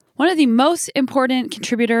One of the most important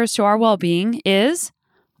contributors to our well-being is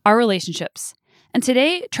our relationships. And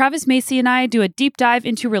today, Travis Macy and I do a deep dive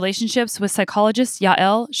into relationships with psychologist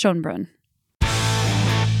Yael Schonbrun.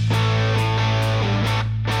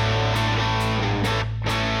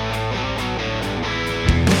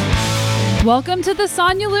 Welcome to the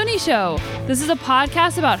Sonia Looney Show. This is a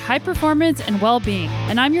podcast about high performance and well-being,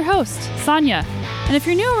 and I'm your host, Sonia. And if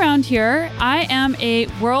you're new around here, I am a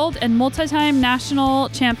world and multi-time national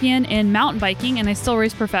champion in mountain biking, and I still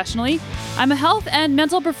race professionally. I'm a health and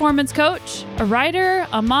mental performance coach, a writer,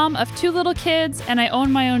 a mom of 2 little kids, and I own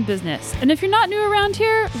my own business. And if you're not new around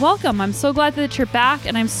here, welcome. I'm so glad that you're back,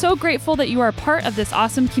 and I'm so grateful that you are a part of this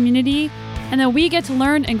awesome community and that we get to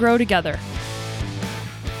learn and grow together.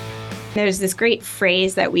 There's this great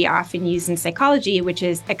phrase that we often use in psychology, which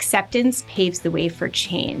is acceptance paves the way for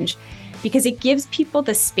change, because it gives people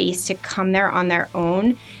the space to come there on their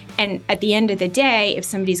own. And at the end of the day, if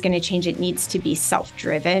somebody's going to change, it needs to be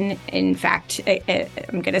self-driven. In fact,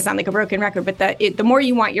 I'm going to sound like a broken record, but the more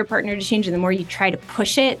you want your partner to change and the more you try to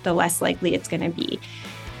push it, the less likely it's going to be.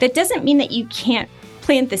 That doesn't mean that you can't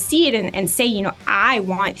plant the seed and say, I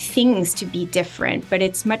want things to be different, but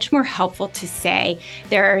it's much more helpful to say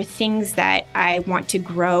there are things that I want to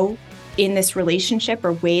grow in this relationship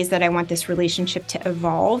or ways that I want this relationship to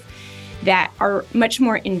evolve that are much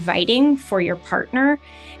more inviting for your partner.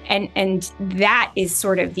 And that is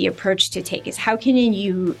sort of the approach to take, is how can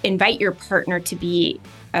you invite your partner to be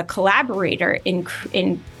a collaborator in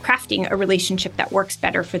crafting a relationship that works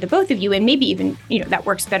better for the both of you, and maybe even, that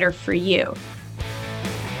works better for you.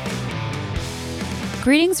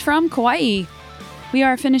 Greetings from Kauai. We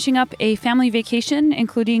are finishing up a family vacation,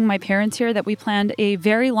 including my parents here, that we planned a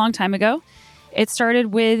very long time ago. It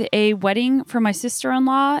started with a wedding for my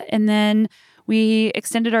sister-in-law, and then we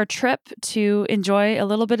extended our trip to enjoy a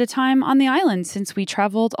little bit of time on the island since we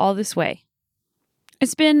traveled all this way.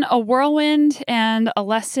 It's been a whirlwind and a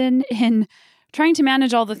lesson in trying to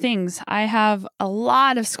manage all the things. I have a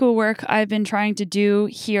lot of schoolwork I've been trying to do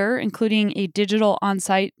here, including a digital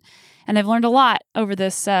on-site. And I've learned a lot over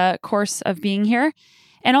this course of being here,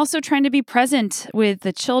 and also trying to be present with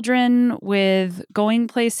the children, with going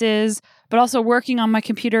places, but also working on my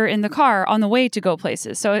computer in the car on the way to go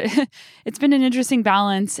places. So it's been an interesting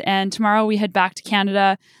balance. And tomorrow we head back to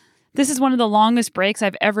Canada. This is one of the longest breaks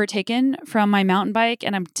I've ever taken from my mountain bike,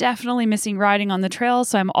 and I'm definitely missing riding on the trail.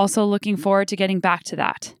 So I'm also looking forward to getting back to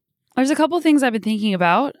that. There's a couple things I've been thinking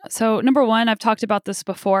about. So number one, I've talked about this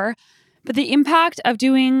before, but the impact of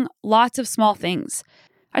doing lots of small things.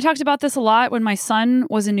 I talked about this a lot when my son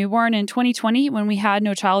was a newborn in 2020, when we had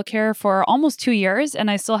no childcare for almost 2 years, and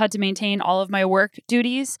I still had to maintain all of my work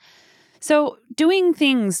duties. So doing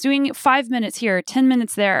things, doing 5 minutes here, 10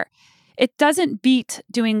 minutes there, it doesn't beat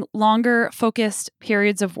doing longer focused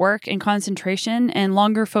periods of work and concentration, and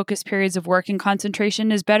longer focused periods of work and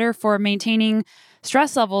concentration is better for maintaining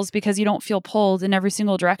stress levels because you don't feel pulled in every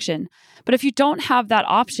single direction. But if you don't have that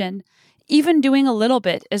option, even doing a little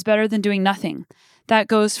bit is better than doing nothing. That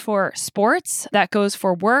goes for sports, that goes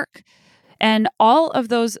for work, and all of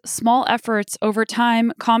those small efforts over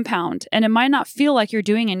time compound, and it might not feel like you're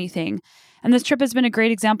doing anything. And this trip has been a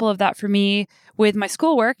great example of that for me with my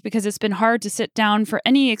schoolwork, because it's been hard to sit down for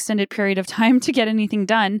any extended period of time to get anything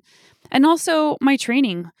done. And also my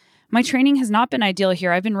training. My training has not been ideal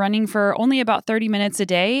here. I've been running for only about 30 minutes a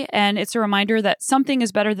day, and it's a reminder that something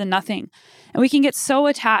is better than nothing. And we can get so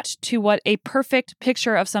attached to what a perfect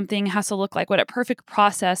picture of something has to look like, what a perfect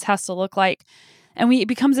process has to look like. And it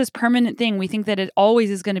becomes this permanent thing. We think that it always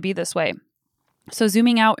is going to be this way. So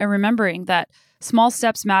zooming out and remembering that small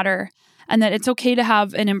steps matter, and that it's okay to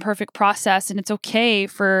have an imperfect process, and it's okay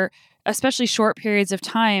for especially short periods of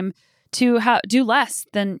time to do less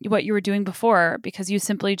than what you were doing before, because you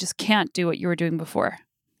simply just can't do what you were doing before.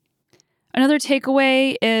 Another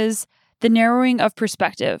takeaway is the narrowing of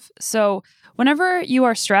perspective. So whenever you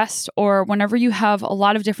are stressed, or whenever you have a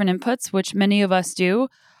lot of different inputs, which many of us do,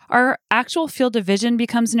 our actual field of vision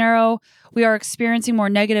becomes narrow. We are experiencing more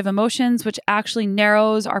negative emotions, which actually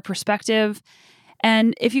narrows our perspective.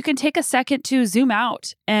 And if you can take a second to zoom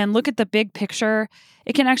out and look at the big picture,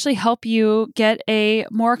 it can actually help you get a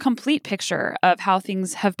more complete picture of how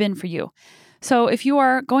things have been for you. So if you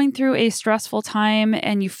are going through a stressful time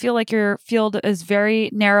and you feel like your field is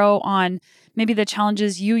very narrow on maybe the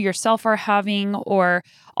challenges you yourself are having, or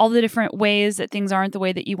all the different ways that things aren't the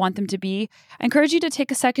way that you want them to be, I encourage you to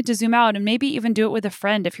take a second to zoom out, and maybe even do it with a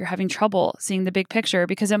friend if you're having trouble seeing the big picture,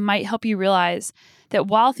 because it might help you realize that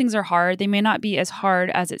while things are hard, they may not be as hard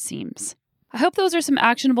as it seems. I hope those are some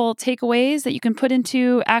actionable takeaways that you can put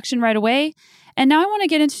into action right away. And now I want to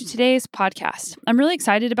get into today's podcast. I'm really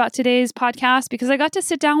excited about today's podcast because I got to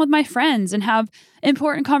sit down with my friends and have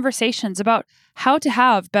important conversations about how to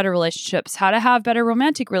have better relationships, how to have better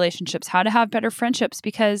romantic relationships, how to have better friendships,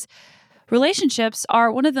 because relationships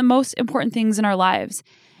are one of the most important things in our lives.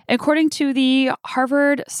 According to the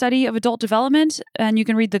Harvard Study of Adult Development, and you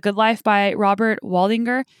can read The Good Life by Robert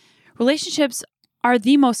Waldinger, relationships are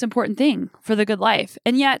the most important thing for the good life.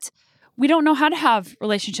 And yet, we don't know how to have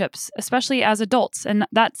relationships, especially as adults. And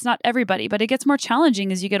that's not everybody, but it gets more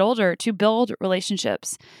challenging as you get older to build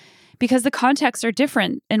relationships because the contexts are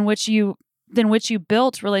different than which you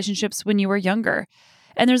built relationships when you were younger.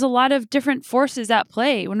 And there's a lot of different forces at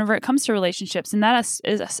play whenever it comes to relationships. And that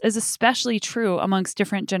is especially true amongst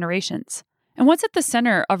different generations. And what's at the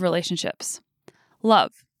center of relationships?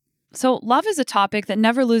 Love. So love is a topic that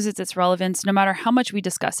never loses its relevance no matter how much we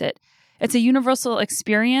discuss it. It's a universal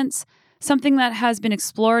experience, something that has been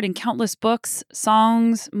explored in countless books,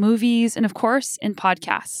 songs, movies, and of course, in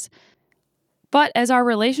podcasts. But as our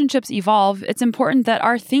relationships evolve, it's important that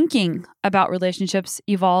our thinking about relationships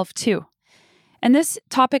evolve too. And this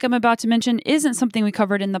topic I'm about to mention isn't something we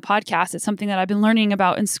covered in the podcast. It's something that I've been learning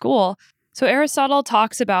about in school. So Aristotle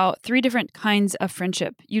talks about 3 different kinds of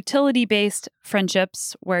friendship. Utility-based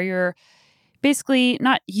friendships, where you're basically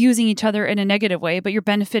not using each other in a negative way, but you're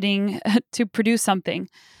benefiting to produce something.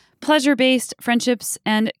 Pleasure-based friendships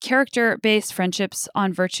and character-based friendships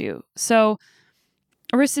on virtue. So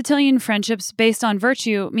Aristotelian friendships based on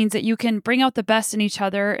virtue means that you can bring out the best in each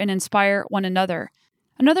other and inspire one another.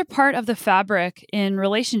 Another part of the fabric in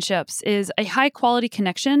relationships is a high-quality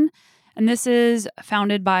connection, and this is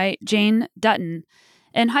founded by Jane Dutton.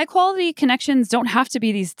 And high-quality connections don't have to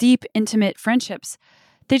be these deep, intimate friendships.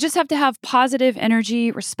 They just have to have positive energy,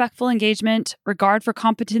 respectful engagement, regard for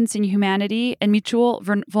competence and humanity, and mutual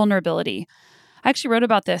vulnerability. I actually wrote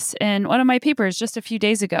about this in one of my papers just a few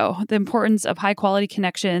days ago, the importance of high-quality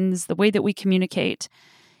connections, the way that we communicate,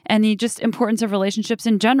 and the just importance of relationships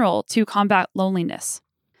in general to combat loneliness.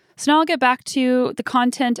 So now I'll get back to the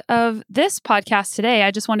content of this podcast today.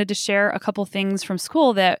 I just wanted to share a couple things from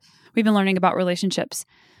school that we've been learning about relationships.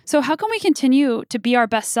 So how can we continue to be our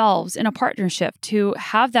best selves in a partnership, to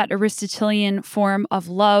have that Aristotelian form of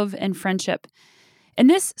love and friendship? In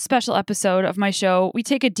this special episode of my show, we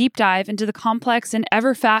take a deep dive into the complex and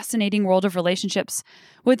ever-fascinating world of relationships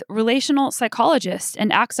with relational psychologist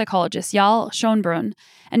and ACT psychologist Yael Schonbrun,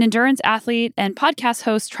 an endurance athlete and podcast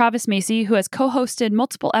host Travis Macy, who has co-hosted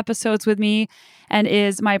multiple episodes with me and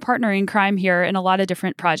is my partner in crime here in a lot of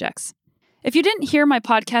different projects. If you didn't hear my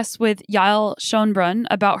podcast with Yael Schonbrun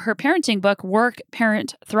about her parenting book, Work,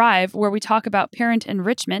 Parent, Thrive, where we talk about parent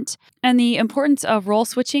enrichment and the importance of role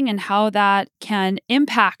switching and how that can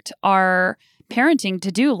impact our parenting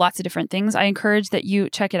to do lots of different things, I encourage that you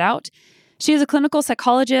check it out. She is a clinical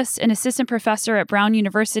psychologist and assistant professor at Brown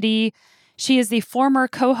University. She is the former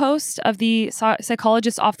co-host of the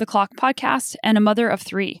Psychologist Off the Clock podcast and a mother of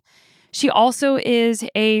 3. She also is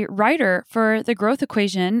a writer for The Growth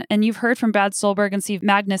Equation, and you've heard from Brad Stolberg and Steve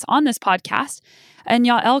Magnus on this podcast. And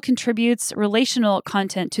Yael contributes relational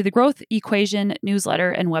content to The Growth Equation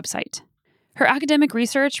newsletter and website. Her academic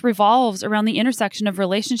research revolves around the intersection of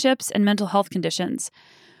relationships and mental health conditions.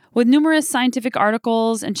 With numerous scientific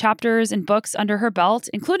articles and chapters and books under her belt,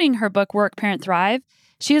 including her book Work, Parent, Thrive,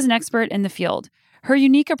 she is an expert in the field. Her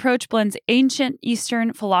unique approach blends ancient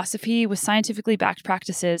Eastern philosophy with scientifically backed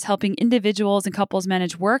practices, helping individuals and couples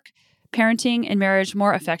manage work, parenting, and marriage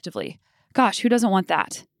more effectively. Gosh, who doesn't want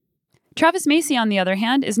that? Travis Macy, on the other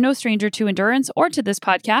hand, is no stranger to endurance or to this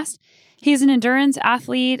podcast. He's an endurance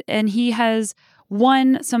athlete, and he has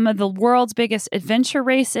won some of the world's biggest adventure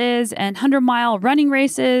races and 100-mile running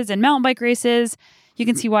races and mountain bike races. You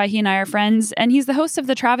can see why he and I are friends. And he's the host of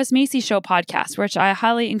the Travis Macy Show podcast, which I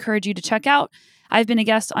highly encourage you to check out. I've been a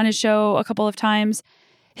guest on his show a couple of times.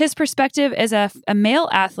 His perspective as a male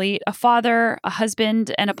athlete, a father, a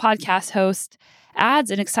husband, and a podcast host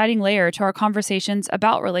adds an exciting layer to our conversations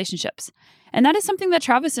about relationships. And that is something that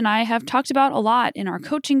Travis and I have talked about a lot in our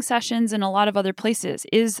coaching sessions and a lot of other places,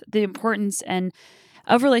 is the importance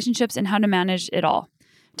of relationships and how to manage it all.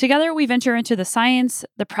 Together, we venture into the science,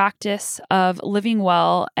 the practice of living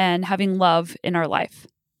well and having love in our life.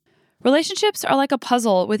 Relationships are like a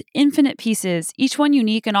puzzle with infinite pieces, each one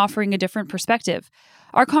unique and offering a different perspective.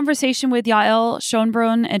 Our conversation with Yael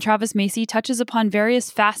Schonbrun and Travis Macy touches upon various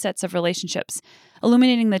facets of relationships,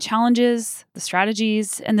 illuminating the challenges, the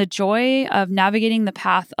strategies, and the joy of navigating the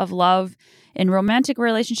path of love in romantic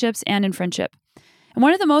relationships and in friendship. And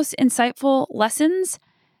one of the most insightful lessons,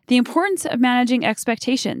 the importance of managing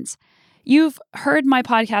expectations. You've heard my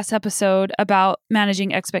podcast episode about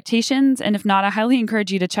managing expectations, and if not, I highly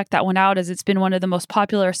encourage you to check that one out as it's been one of the most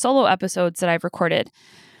popular solo episodes that I've recorded.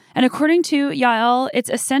 And according to Yael, it's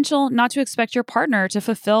essential not to expect your partner to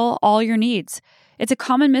fulfill all your needs. It's a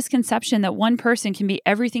common misconception that one person can be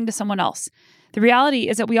everything to someone else. The reality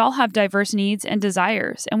is that we all have diverse needs and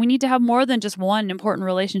desires, and we need to have more than just one important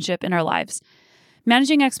relationship in our lives.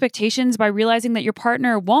 Managing expectations by realizing that your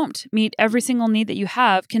partner won't meet every single need that you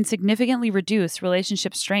have can significantly reduce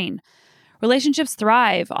relationship strain. Relationships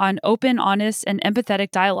thrive on open, honest, and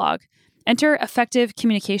empathetic dialogue. Enter effective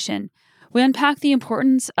communication. We unpack the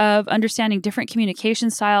importance of understanding different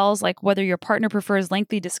communication styles, like whether your partner prefers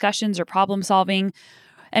lengthy discussions or problem solving.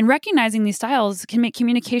 And recognizing these styles can make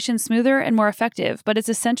communication smoother and more effective, but it's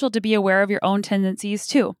essential to be aware of your own tendencies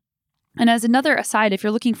too. And as another aside, if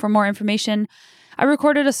you're looking for more information, I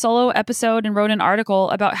recorded a solo episode and wrote an article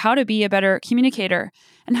about how to be a better communicator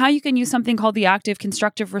and how you can use something called the active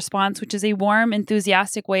constructive response, which is a warm,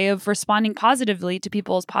 enthusiastic way of responding positively to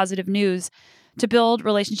people's positive news to build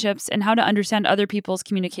relationships and how to understand other people's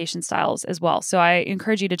communication styles as well. So I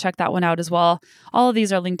encourage you to check that one out as well. All of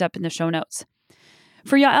these are linked up in the show notes.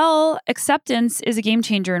 For Yael, acceptance is a game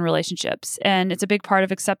changer in relationships, and it's a big part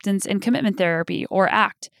of acceptance and commitment therapy, or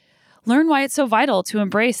ACT. Learn why it's so vital to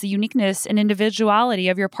embrace the uniqueness and individuality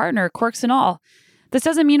of your partner, quirks and all. This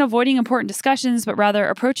doesn't mean avoiding important discussions, but rather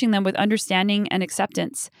approaching them with understanding and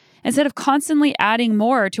acceptance. Instead of constantly adding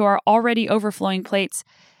more to our already overflowing plates,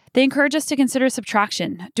 they encourage us to consider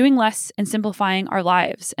subtraction, doing less and simplifying our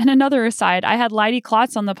lives. And another aside, I had Leidy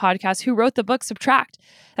Klotz on the podcast who wrote the book Subtract.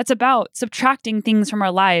 That's about subtracting things from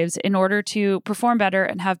our lives in order to perform better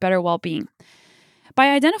and have better well-being.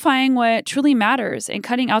 By identifying what truly matters and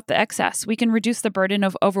cutting out the excess, we can reduce the burden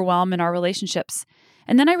of overwhelm in our relationships.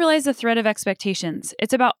 And then I realized the thread of expectations.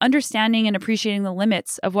 It's about understanding and appreciating the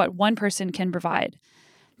limits of what one person can provide.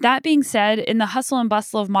 That being said, in the hustle and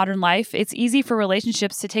bustle of modern life, it's easy for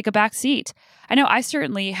relationships to take a back seat. I know I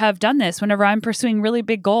certainly have done this whenever I'm pursuing really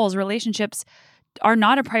big goals. Relationships are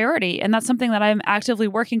not a priority, and that's something that I'm actively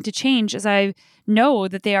working to change as I know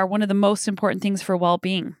that they are one of the most important things for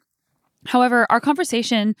well-being. However, our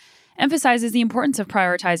conversation emphasizes the importance of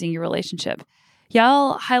prioritizing your relationship.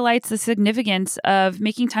 Yael highlights the significance of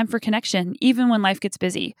making time for connection, even when life gets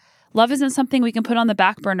busy. Love isn't something we can put on the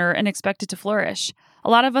back burner and expect it to flourish.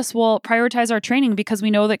 A lot of us will prioritize our training because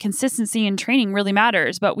we know that consistency in training really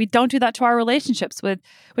matters, but we don't do that to our relationships, which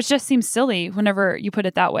just seems silly whenever you put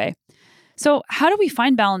it that way. So how do we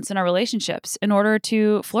find balance in our relationships in order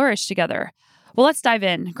to flourish together? Well, let's dive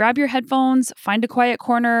in. Grab your headphones, find a quiet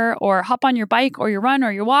corner, or hop on your bike or your run or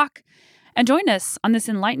your walk, and join us on this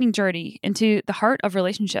enlightening journey into the heart of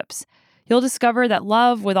relationships. You'll discover that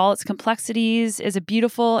love, with all its complexities, is a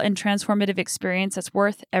beautiful and transformative experience that's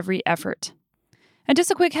worth every effort. And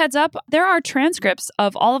just a quick heads up, there are transcripts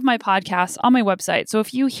of all of my podcasts on my website. So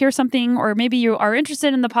if you hear something, or maybe you are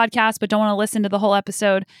interested in the podcast but don't want to listen to the whole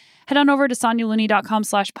episode, head on over to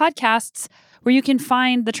sonyalooney.com/podcasts, where you can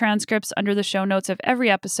find the transcripts under the show notes of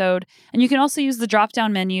every episode. And you can also use the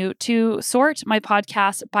drop-down menu to sort my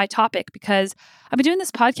podcast by topic, because I've been doing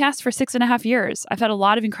this podcast for 6.5 years. I've had a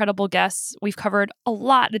lot of incredible guests. We've covered a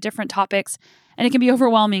lot of different topics, and it can be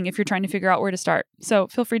overwhelming if you're trying to figure out where to start. So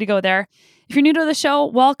feel free to go there. If you're new to the show,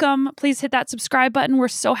 welcome. Please hit that subscribe button. We're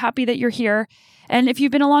so happy that you're here. And if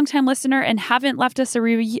you've been a longtime listener and haven't left us a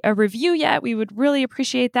review yet, we would really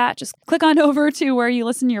appreciate that. Just click on over to where you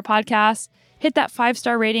listen to your podcast, hit that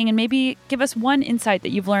 5-star rating, and maybe give us one insight that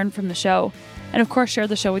you've learned from the show. And of course, share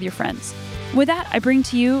the show with your friends. With that, I bring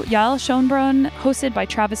to you Yael Schonbrun, hosted by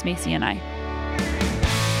Travis Macy and I.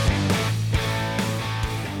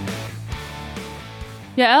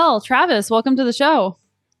 Yael, Travis, welcome to the show.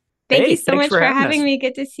 Thank you so much for having me.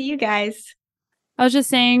 Good to see you guys. I was just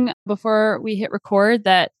saying before we hit record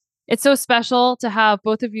that it's so special to have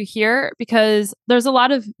both of you here, because there's a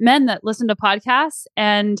lot of men that listen to podcasts,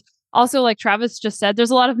 and also, like Travis just said,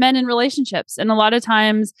 there's a lot of men in relationships, and a lot of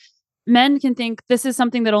times men can think this is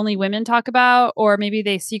something that only women talk about, or maybe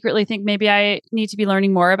they secretly think maybe I need to be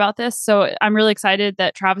learning more about this. So I'm really excited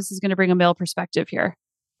that Travis is going to bring a male perspective here.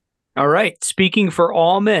 All right. Speaking for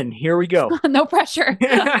all men, here we go. No pressure.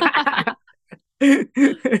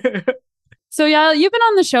 So yeah, you've been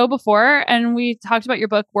on the show before, and we talked about your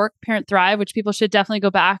book, Work, Parent, Thrive, which people should definitely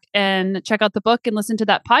go back and check out the book and listen to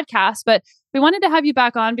that podcast. But we wanted to have you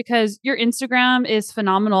back on because your Instagram is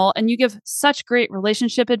phenomenal and you give such great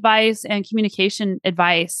relationship advice and communication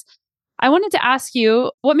advice. I wanted to ask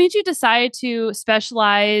you, what made you decide to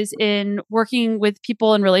specialize in working with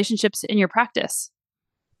people in relationships in your practice?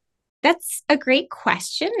 That's a great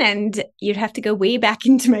question. And you'd have to go way back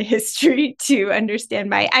into my history to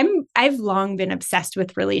understand I've long been obsessed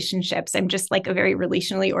with relationships. I'm just like a very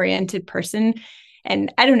relationally oriented person.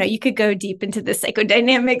 And I don't know, you could go deep into the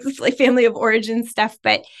psychodynamics, like family of origin stuff,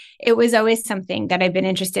 but it was always something that I've been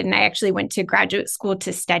interested in. I actually went to graduate school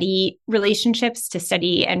to study relationships, to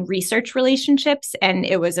study and research relationships. And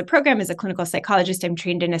it was a program as a clinical psychologist. I'm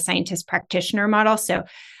trained in a scientist practitioner model. So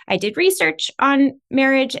I did research on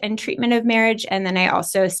marriage and treatment of marriage. And then I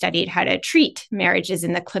also studied how to treat marriages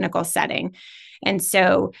in the clinical setting. And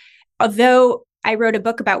so, although I wrote a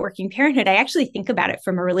book about working parenthood, I actually think about it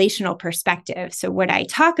from a relational perspective. So what I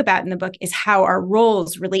talk about in the book is how our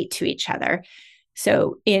roles relate to each other.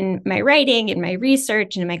 So in my writing, in my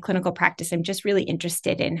research, and in my clinical practice, I'm just really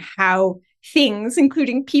interested in how things,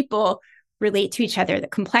 including people, relate to each other, the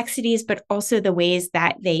complexities, but also the ways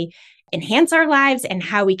that they enhance our lives and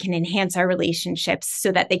how we can enhance our relationships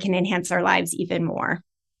so that they can enhance our lives even more.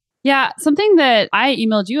 Yeah, something that I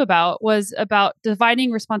emailed you about was about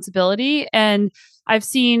dividing responsibility. And I've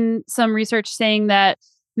seen some research saying that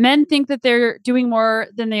men think that they're doing more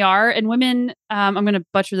than they are. And women, I'm going to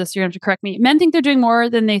butcher this, you're going to have to correct me. Men think they're doing more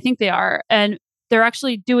than they think they are. And they're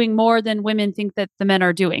actually doing more than women think that the men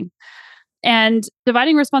are doing. And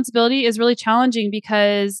dividing responsibility is really challenging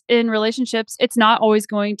because in relationships, it's not always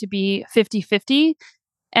going to be 50-50.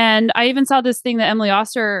 And I even saw this thing that Emily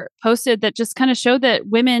Oster posted that just kind of showed that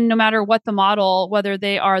women, no matter what the model, whether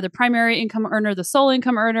they are the primary income earner, the sole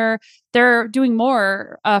income earner, they're doing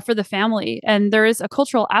more for the family. And there is a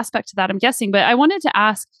cultural aspect to that, I'm guessing. But I wanted to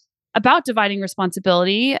ask about dividing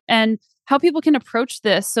responsibility and how people can approach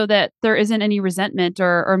this so that there isn't any resentment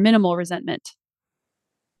or minimal resentment.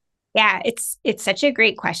 Yeah, it's such a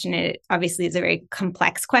great question. It obviously is a very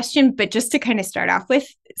complex question, but just to kind of start off with,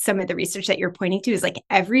 some of the research that you're pointing to is like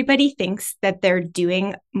everybody thinks that they're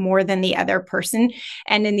doing more than the other person.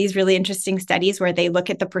 And in these really interesting studies where they look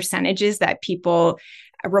at the percentages that people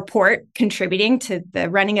report contributing to the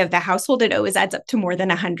running of the household, it always adds up to more than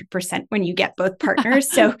 100% when you get both partners.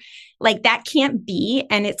 So like that can't be.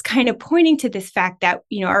 And it's kind of pointing to this fact that,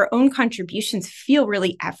 our own contributions feel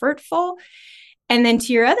really effortful. And then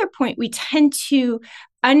to your other point, we tend to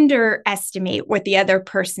underestimate what the other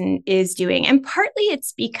person is doing. And partly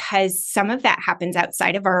it's because some of that happens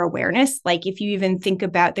outside of our awareness. Like if you even think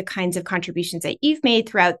about the kinds of contributions that you've made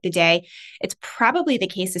throughout the day, it's probably the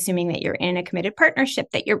case, assuming that you're in a committed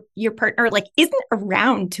partnership, that your partner like isn't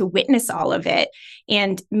around to witness all of it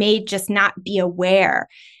and may just not be aware.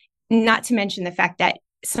 Not to mention the fact that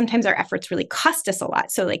sometimes our efforts really cost us a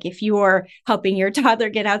lot. So like if you're helping your toddler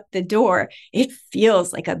get out the door, it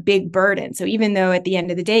feels like a big burden. So even though at the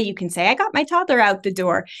end of the day, you can say, I got my toddler out the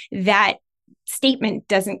door, that statement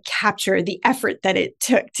doesn't capture the effort that it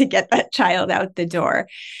took to get that child out the door.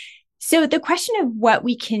 So the question of what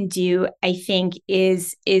we can do, I think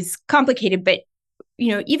is complicated, but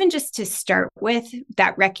even just to start with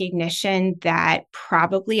that recognition that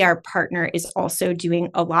probably our partner is also doing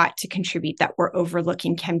a lot to contribute that we're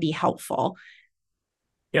overlooking can be helpful.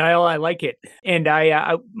 Yeah, I like it. And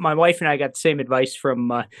my wife and I got the same advice from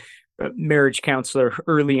a marriage counselor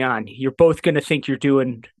early on. You're both going to think you're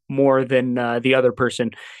doing more than the other person.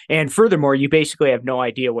 And furthermore, you basically have no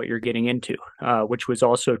idea what you're getting into, which was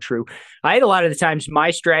also true. I had a lot of the times my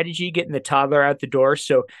strategy getting the toddler out the door.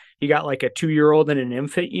 So you got like a 2-year-old and an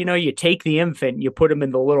infant, you take the infant, you put them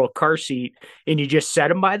in the little car seat and you just set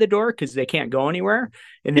them by the door because they can't go anywhere.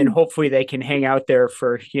 And then hopefully they can hang out there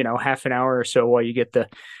for, half an hour or so while you get the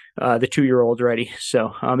 2-year-old ready.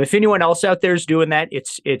 So if anyone else out there is doing that,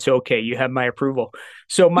 it's okay. You have my approval.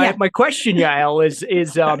 So my question, Yael, is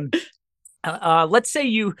let's say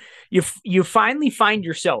you finally find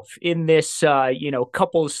yourself in this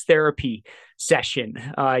couples therapy session.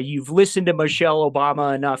 You've listened to Michelle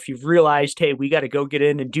Obama enough. You've realized, hey, we got to go get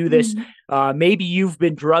in and do this. Maybe you've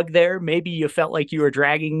been drugged there. Maybe you felt like you were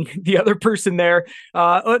dragging the other person there.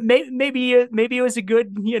 Maybe it was a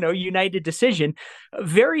good, united decision.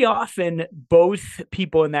 Very often, both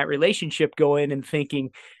people in that relationship go in and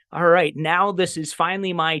thinking, all right, now this is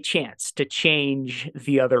finally my chance to change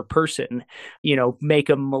the other person, make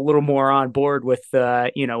them a little more on board with,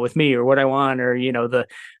 with me or what I want, or,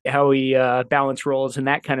 how we balance roles and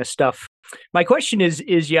that kind of stuff. My question is,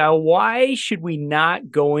 why should we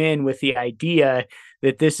not go in with the idea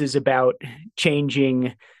that this is about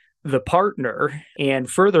changing the partner? And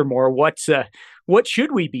furthermore, what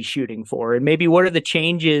should we be shooting for? And maybe what are the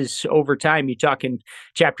changes over time? You talk in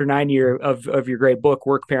chapter 9 of your great book,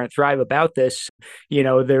 Work, Parent, Thrive, about this.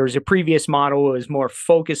 There's a previous model that was more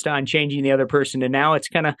focused on changing the other person, and now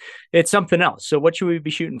it's something else. So what should we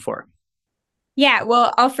be shooting for? Yeah,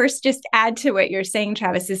 well, I'll first just add to what you're saying,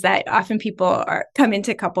 Travis, is that often people come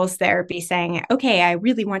into couples therapy saying, okay, I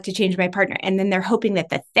really want to change my partner. And then they're hoping that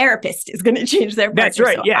the therapist is going to change their That's partner.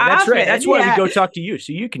 right. So Yeah, that's right. often, That's why we go talk to you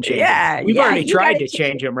so you can change them. We've yeah, already you got tried to to change.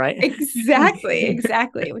 change them, right?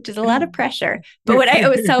 Exactly, which is a lot of pressure. But what I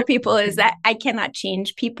always tell people is that I cannot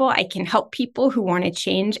change people. I can help people who want to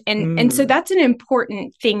change. And so that's an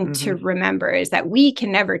important thing to remember is that we can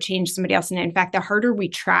never change somebody else. And in fact, the harder we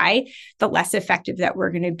try, the less effective that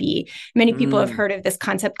we're going to be. Many people have heard of this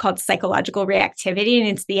concept called psychological reactivity. And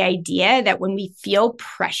it's the idea that when we feel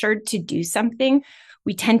pressured to do something,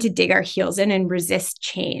 we tend to dig our heels in and resist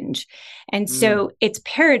change. And so it's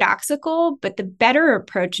paradoxical, but the better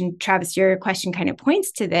approach, and Travis, your question kind of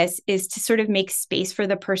points to this, is to sort of make space for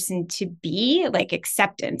the person to be, like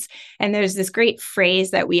acceptance. And there's this great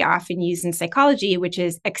phrase that we often use in psychology, which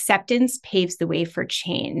is acceptance paves the way for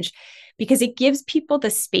change, because it gives people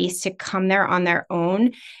the space to come there on their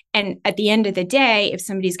own. And at the end of the day, if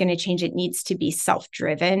somebody's going to change, it needs to be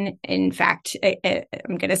self-driven. In fact,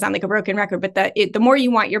 I'm going to sound like a broken record, but the more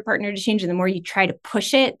you want your partner to change and the more you try to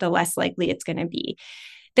push it, the less likely it's going to be.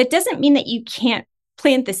 That doesn't mean that you can't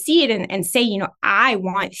plant the seed and say, I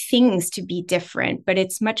want things to be different, but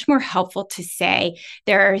it's much more helpful to say,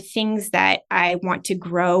 there are things that I want to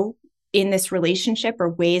grow in this relationship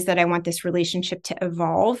or ways that I want this relationship to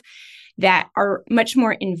evolve that are much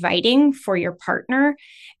more inviting for your partner.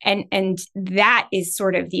 And that is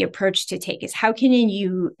sort of the approach to take is how can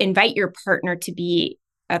you invite your partner to be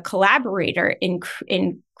a collaborator in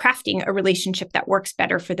crafting a relationship that works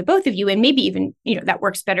better for the both of you and maybe even, that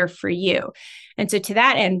works better for you. And so to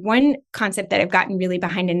that end, one concept that I've gotten really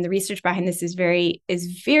behind and the research behind this is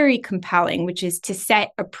very compelling, which is to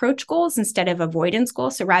set approach goals instead of avoidance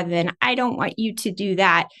goals. So rather than, I don't want you to do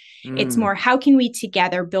that, it's more, how can we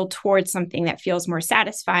together build towards something that feels more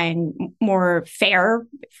satisfying, more fair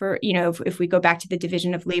for, if we go back to the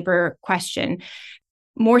division of labor question,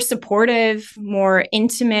 more supportive, more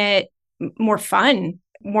intimate, more fun,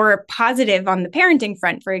 more positive on the parenting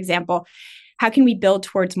front, for example. How can we build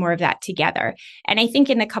towards more of that together? And I think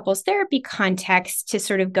in the couples therapy context, to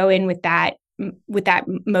sort of go in with that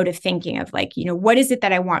mode of thinking of like, what is it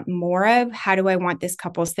that I want more of? How do I want this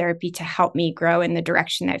couples therapy to help me grow in the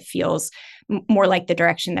direction that feels more like the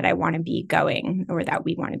direction that I want to be going or that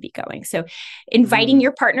we want to be going? So inviting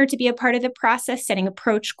your partner to be a part of the process, setting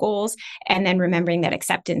approach goals, and then remembering that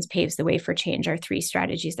acceptance paves the way for change are three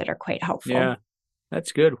strategies that are quite helpful. Yeah,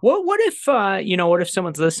 that's good. What if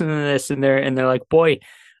someone's listening to this and they're like, boy,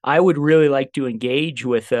 I would really like to engage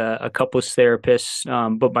with a couples therapist,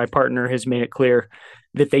 but my partner has made it clear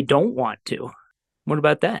that they don't want to. What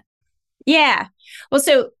about that? Yeah. Well,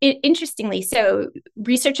 so interestingly,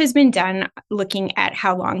 research has been done looking at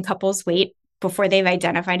how long couples wait before they've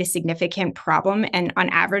identified a significant problem. And on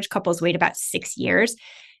average, couples wait about 6 years.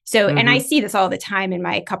 So, and I see this all the time in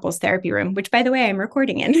my couples therapy room, which by the way, I'm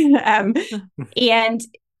recording in. And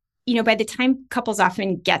by the time couples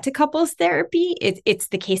often get to couples therapy, it's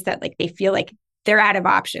the case that like they feel like they're out of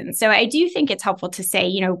options. So I do think it's helpful to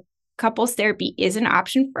say, couples therapy is an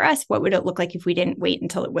option for us. What would it look like if we didn't wait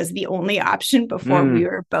until it was the only option before we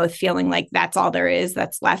were both feeling like that's all there is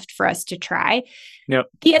that's left for us to try? Yep.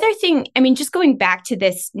 The other thing, just going back to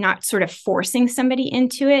this, not sort of forcing somebody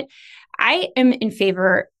into it, I'm in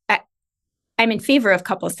favor of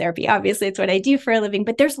couples therapy. Obviously, it's what I do for a living,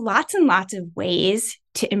 but there's lots and lots of ways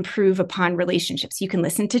to improve upon relationships. You can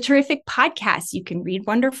listen to terrific podcasts. You can read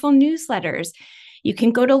wonderful newsletters. You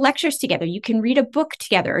can go to lectures together. You can read a book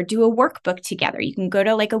together or do a workbook together. You can go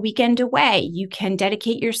to like a weekend away. You can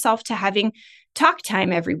dedicate yourself to having talk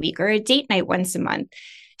time every week or a date night once a month.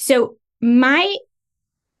 So my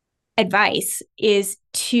advice is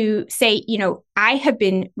to say, I have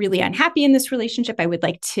been really unhappy in this relationship. I would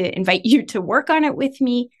like to invite you to work on it with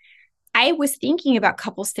me. I was thinking about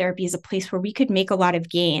couples therapy as a place where we could make a lot of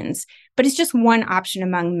gains, but it's just one option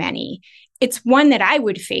among many. It's one that I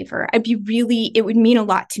would favor. It would mean a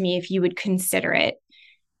lot to me if you would consider it.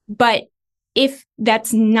 But if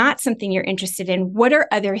that's not something you're interested in, what are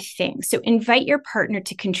other things? So invite your partner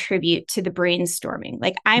to contribute to the brainstorming.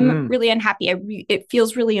 Like, I'm really unhappy. It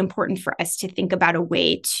feels really important for us to think about a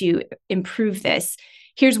way to improve this.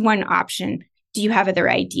 Here's one option. Do you have other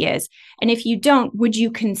ideas? And if you don't, would you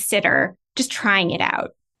consider just trying it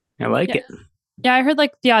out? I like it. Yeah, I heard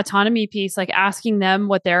like the autonomy piece, like asking them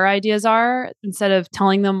what their ideas are instead of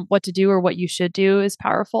telling them what to do or what you should do is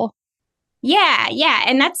powerful. Yeah.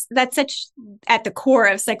 And that's such at the core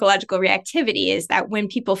of psychological reactivity, is that when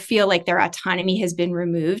people feel like their autonomy has been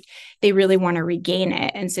removed, they really want to regain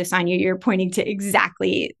it. And so, Sonia, you're pointing to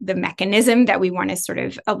exactly the mechanism that we want to sort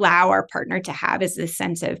of allow our partner to have, is this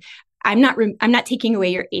sense of, I'm not taking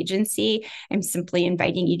away your agency. I'm simply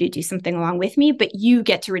inviting you to do something along with me, but you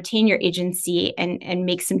get to retain your agency and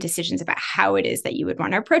make some decisions about how it is that you would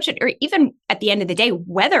want to approach it, or even at the end of the day,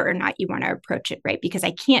 whether or not you want to approach it, right? Because I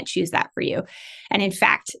can't choose that for you. And in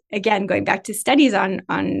fact, again, going back to studies on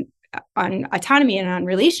autonomy and on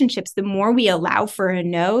relationships, the more we allow for a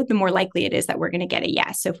no, the more likely it is that we're going to get a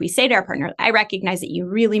yes. So if we say to our partner, I recognize that you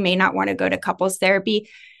really may not want to go to couples therapy,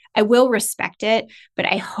 I will respect it, but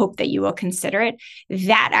I hope that you will consider it.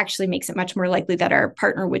 That actually makes it much more likely that our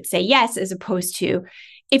partner would say yes, as opposed to,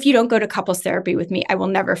 if you don't go to couples therapy with me, I will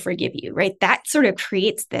never forgive you, right? That sort of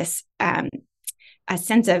creates this a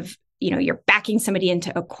sense of, you're backing somebody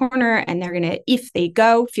into a corner, and they're going to, if they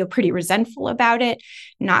go, feel pretty resentful about it,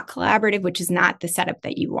 not collaborative, which is not the setup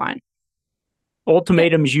that you want.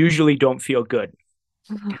 Ultimatums usually don't feel good.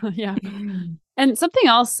 Yeah. And something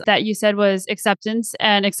else that you said was acceptance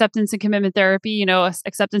and commitment therapy.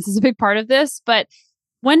 Acceptance is a big part of this, but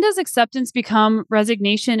when does acceptance become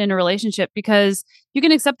resignation in a relationship? Because you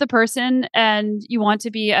can accept the person and you want to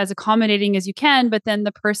be as accommodating as you can, but then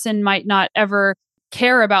the person might not ever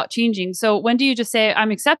care about changing. So when do you just say,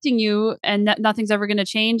 I'm accepting you and nothing's ever going to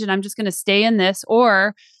change and I'm just going to stay in this?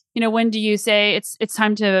 Or, when do you say it's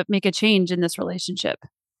time to make a change in this relationship?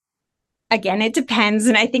 Again, it depends.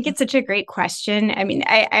 And I think it's such a great question. I mean,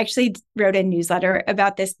 I actually wrote a newsletter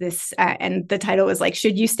about this, and the title was like,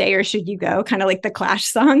 should you stay or should you go? Kind of like the Clash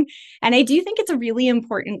song. And I do think it's a really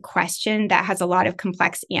important question that has a lot of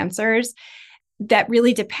complex answers that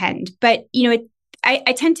really depend. But,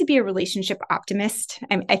 I tend to be a relationship optimist.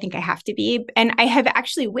 I think I have to be. And I have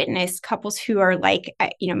actually witnessed couples who are like,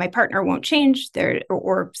 my partner won't change,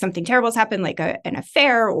 or something terrible has happened, like an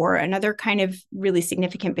affair or another kind of really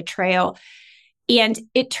significant betrayal. And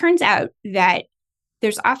it turns out that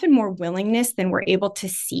there's often more willingness than we're able to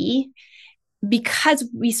see, because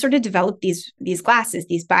we sort of develop these glasses,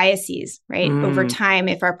 these biases, right? Over time,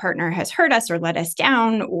 if our partner has hurt us or let us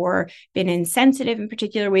down or been insensitive in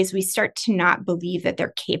particular ways, we start to not believe that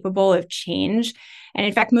they're capable of change. And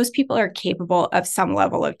in fact, most people are capable of some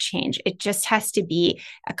level of change. It just has to be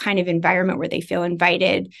a kind of environment where they feel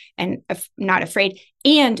invited and not afraid,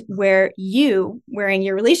 and where you, wearing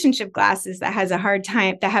your relationship glasses that have a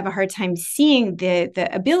hard time seeing the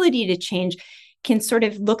ability to change, can sort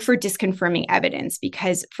of look for disconfirming evidence.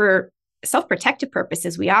 Because for self-protective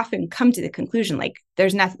purposes, we often come to the conclusion, like,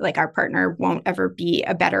 there's nothing, like, our partner won't ever be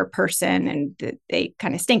a better person and they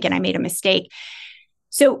kind of stink and I made a mistake.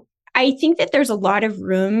 So I think that there's a lot of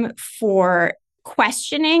room for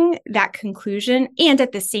questioning that conclusion. And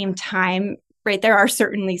at the same time, right, there are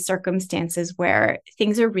certainly circumstances where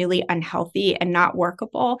things are really unhealthy and not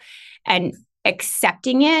workable, and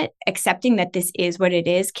accepting that this is what it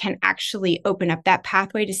is, can actually open up that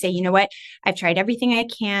pathway to say, you know what, I've tried everything I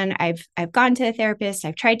can. I've gone to a therapist.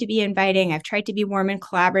 I've tried to be inviting. I've tried to be warm and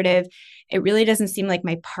collaborative. It really doesn't seem like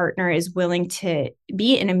my partner is willing to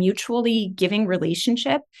be in a mutually giving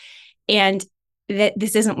relationship, and that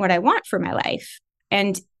this isn't what I want for my life.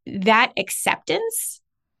 And that acceptance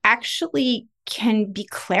actually can be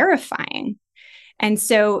clarifying. And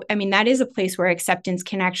so, I mean, that is a place where acceptance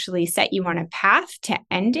can actually set you on a path to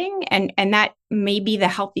ending. And that may be the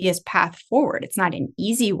healthiest path forward. It's not an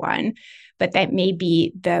easy one, but that may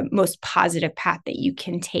be the most positive path that you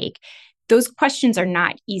can take. Those questions are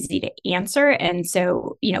not easy to answer. And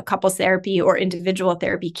so, couples therapy or individual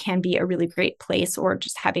therapy can be a really great place, or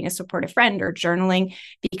just having a supportive friend or journaling,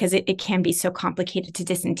 because it can be so complicated to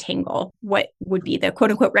disentangle what would be the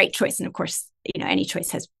quote unquote right choice. And of course, any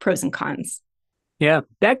choice has pros and cons. Yeah.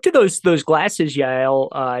 Back to those glasses, Yael,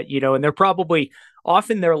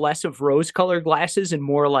 and they're less of rose-colored glasses and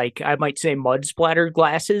more like, I might say, mud-splattered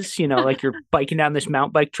glasses, like you're biking down this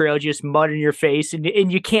mountain bike trail, just mud in your face,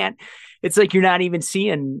 and you can't, it's like you're not even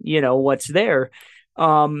seeing, what's there.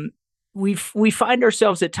 We find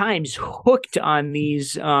ourselves at times hooked on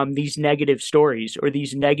these negative stories, or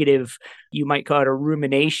these negative, you might call it a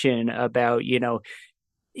rumination about,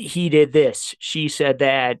 he did this, she said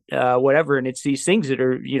that, whatever. And it's these things that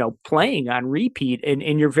are, playing on repeat.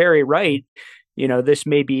 And you're very right. This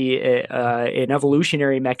may be an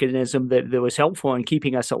evolutionary mechanism that was helpful in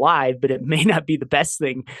keeping us alive, but it may not be the best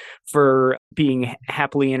thing for being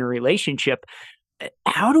happily in a relationship.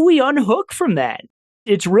 How do we unhook from that?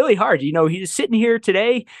 it's really hard. He's sitting here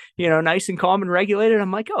today, nice and calm and regulated.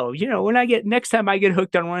 I'm like, oh, next time I get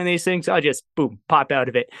hooked on one of these things, I'll just boom, pop out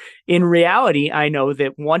of it. In reality, I know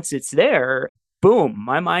that once it's there, boom,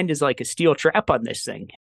 my mind is like a steel trap on this thing.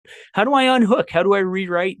 How do I unhook? How do I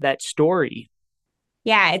rewrite that story?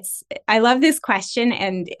 Yeah, I love this question.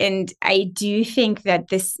 And I do think that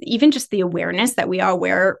this, even just the awareness that we all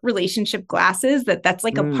wear relationship glasses, that's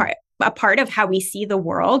like a part of how we see the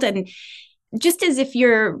world. And just as if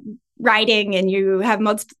you're riding and you have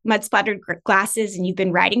mud splattered glasses and you've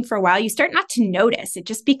been riding for a while, you start not to notice. It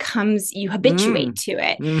just becomes, you habituate to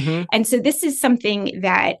it. Mm-hmm. And so this is something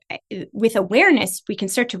that with awareness, we can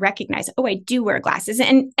start to recognize, oh, I do wear glasses,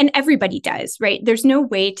 and everybody does, right? There's no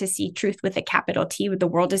way to see truth with a capital T. The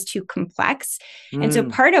world is too complex. And so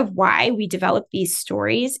part of why we develop these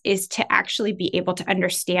stories is to actually be able to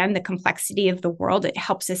understand the complexity of the world. It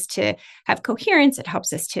helps us to have coherence. It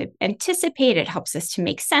helps us to anticipate. It helps us to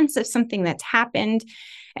make sense of something that's happened.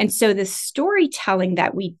 And so the storytelling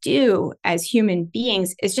that we do as human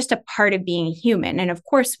beings is just a part of being human. And of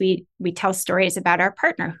course, we tell stories about our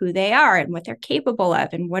partner, who they are and what they're capable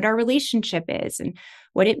of and what our relationship is and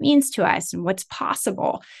what it means to us and what's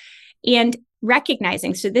possible. And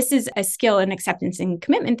recognizing, so this is a skill in acceptance and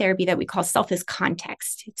commitment therapy that we call self as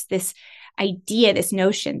context. It's this idea, this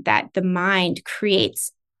notion that the mind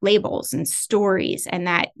creates labels and stories, and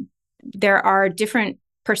that there are different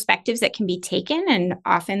perspectives that can be taken. And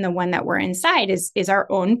often the one that we're inside is our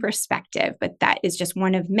own perspective, but that is just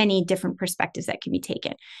one of many different perspectives that can be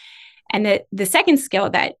taken. And the second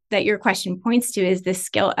skill that your question points to is the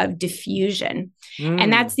skill of diffusion.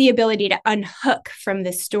 And that's the ability to unhook from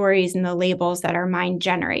the stories and the labels that our mind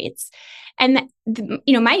generates. And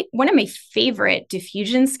one of my favorite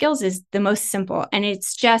diffusion skills is the most simple. And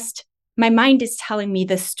it's just, my mind is telling me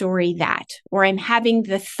the story that, or I'm having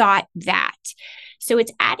the thought that. So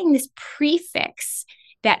it's adding this prefix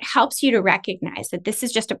that helps you to recognize that this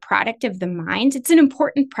is just a product of the mind. It's an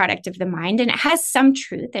important product of the mind, and it has some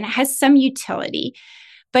truth and it has some utility,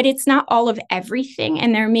 but it's not all of everything.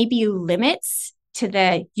 And there may be limits to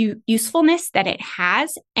the usefulness that it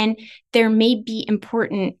has. And there may be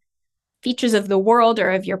important features of the world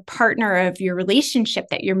or of your partner, or of your relationship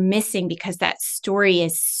that you're missing because that story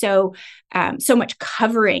is so much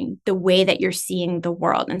covering the way that you're seeing the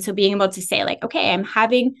world. And so being able to say like, okay, I'm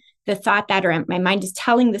having the thought that, or my mind is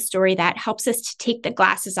telling the story that, helps us to take the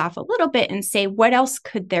glasses off a little bit and say, what else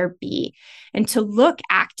could there be? And to look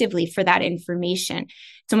actively for that information.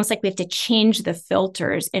 It's almost like we have to change the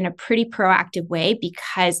filters in a pretty proactive way,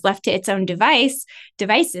 because left to its own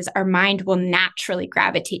devices, our mind will naturally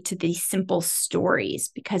gravitate to these simple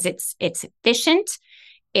stories because it's efficient.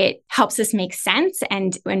 It helps us make sense.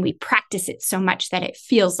 And when we practice it so much that it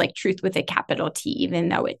feels like truth with a capital T, even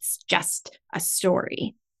though it's just a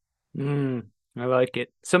story. I like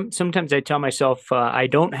it. Sometimes I tell myself I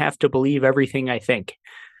don't have to believe everything I think,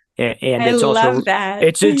 and it's love that.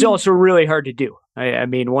 It's also really hard to do. I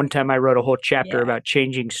mean, one time I wrote a whole chapter about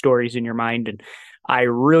changing stories in your mind, and I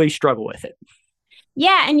really struggle with it.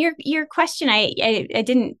 Yeah, and your question, I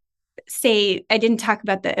didn't talk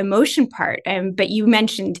about the emotion part, but you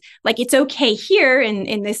mentioned like it's okay here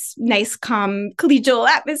in this nice, calm, collegial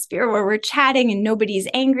atmosphere where we're chatting and nobody's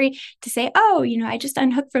angry to say, oh, I just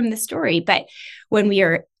unhooked from the story. But when we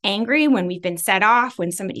are angry, when we've been set off,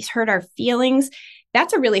 when somebody's hurt our feelings,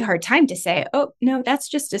 that's a really hard time to say, oh, no, that's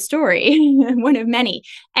just a story, one of many.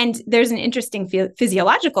 And there's an interesting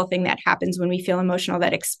physiological thing that happens when we feel emotional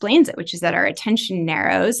that explains it, which is that our attention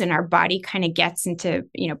narrows and our body kind of gets into,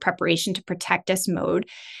 preparation to protect us mode.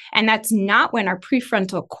 And that's not when our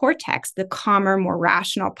prefrontal cortex, the calmer, more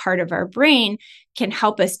rational part of our brain, can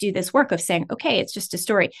help us do this work of saying, okay, it's just a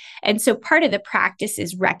story. And so part of the practice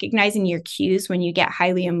is recognizing your cues when you get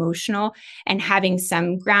highly emotional and having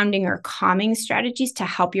some grounding or calming strategies to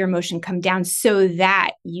help your emotion come down so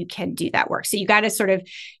that you can do that work. So you got to sort of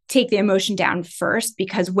take the emotion down first,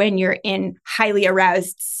 because when you're in highly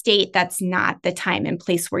aroused state, that's not the time and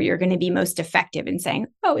place where you're going to be most effective in saying,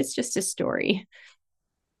 oh, it's just a story.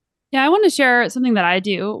 Yeah, I want to share something that I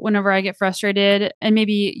do whenever I get frustrated, and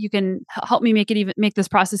maybe you can help me make this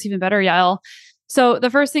process even better, Yael. So the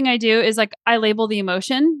first thing I do is like I label the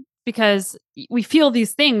emotion, because we feel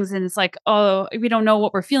these things and it's like, oh, we don't know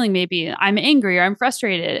what we're feeling. Maybe I'm angry or I'm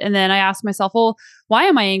frustrated. And then I ask myself, well, why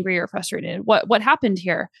am I angry or frustrated? What happened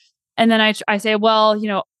here? And then I say, well,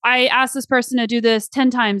 I asked this person to do this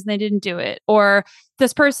 10 times and they didn't do it. Or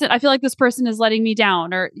this person, I feel like this person is letting me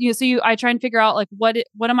down. Or, I try and figure out like, what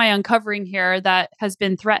am I uncovering here that has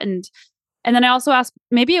been threatened? And then I also ask,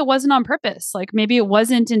 maybe it wasn't on purpose. Like maybe it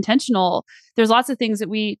wasn't intentional. There's lots of things that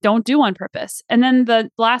we don't do on purpose. And then the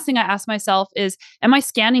last thing I ask myself is, am I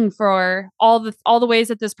scanning for all the ways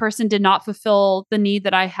that this person did not fulfill the need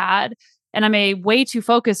that I had? And am I way too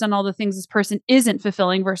focused on all the things this person isn't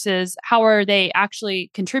fulfilling versus how are they actually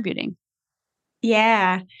contributing?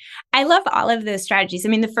 Yeah, I love all of those strategies. I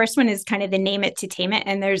mean, the first one is kind of the name it to tame it.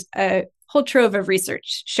 And there's a whole trove of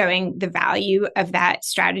research showing the value of that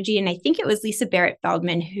strategy. And I think it was Lisa Barrett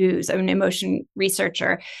Feldman, who's an emotion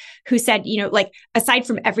researcher, who said, like, aside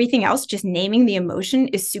from everything else, just naming the emotion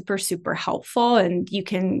is super, super helpful. And you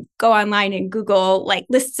can go online and Google like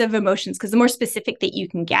lists of emotions, because the more specific that you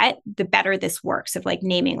can get, the better this works of like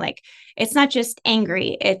naming, like, it's not just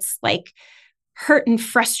angry, it's like hurt and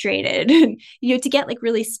frustrated, to get like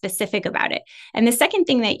really specific about it. And the second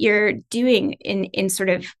thing that you're doing in sort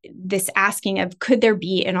of this asking of, could there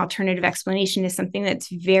be an alternative explanation, is something that's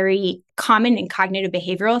very common in cognitive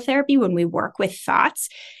behavioral therapy when we work with thoughts,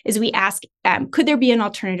 is we ask, could there be an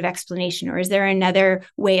alternative explanation, or is there another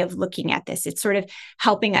way of looking at this? It's sort of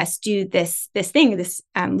helping us do this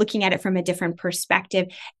looking at it from a different perspective,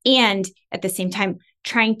 and at the same time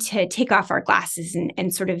trying to take off our glasses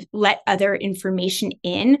and sort of let other information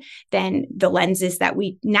in than the lenses that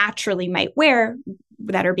we naturally might wear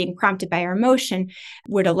that are being prompted by our emotion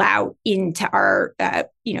would allow into our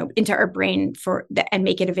into our brain and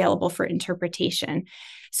make it available for interpretation.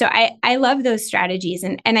 So I love those strategies,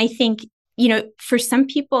 and I think for some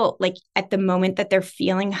people, like at the moment that they're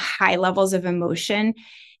feeling high levels of emotion,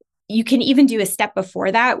 you can even do a step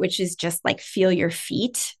before that, which is just like feel your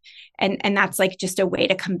feet. And that's like just a way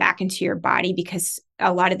to come back into your body, because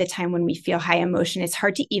a lot of the time when we feel high emotion, it's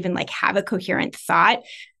hard to even like have a coherent thought.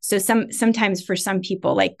 So sometimes for some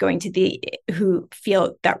people, like going to who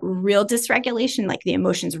feel that real dysregulation, like the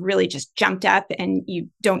emotions really just jumped up and you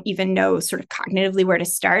don't even know sort of cognitively where to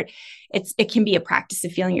start. It can be a practice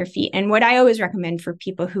of feeling your feet. And what I always recommend for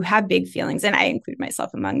people who have big feelings, and I include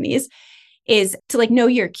myself among these, is to like know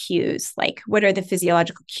your cues. Like, what are the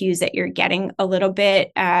physiological cues that you're getting a little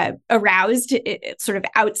bit aroused, sort of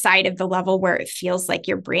outside of the level where it feels like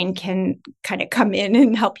your brain can kind of come in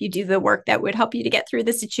and help you do the work that would help you to get through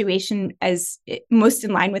the situation as most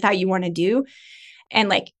in line with how you want to do. And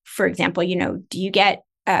like, for example, do you get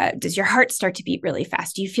does your heart start to beat really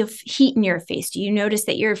fast? Do you feel heat in your face? Do you notice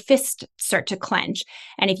that your fists start to clench?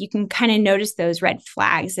 And if you can kind of notice those red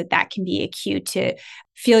flags, that can be a cue to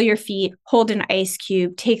feel your feet, hold an ice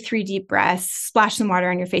cube, take 3 deep breaths, splash some water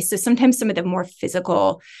on your face. So sometimes some of the more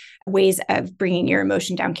physical ways of bringing your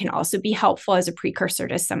emotion down can also be helpful as a precursor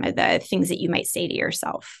to some of the things that you might say to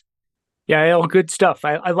yourself. Yeah, Yael, good stuff.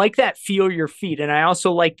 I like that feel your feet. And I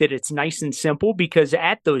also like that it's nice and simple, because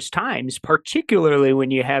at those times, particularly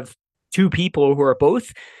when you have two people who are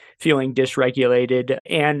both feeling dysregulated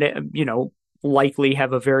and, likely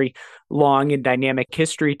have a very long and dynamic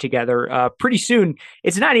history together, pretty soon,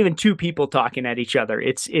 it's not even two people talking at each other.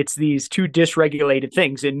 It's these two dysregulated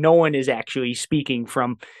things, and no one is actually speaking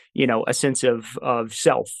from, a sense of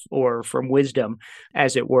self or from wisdom,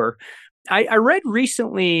 as it were. I read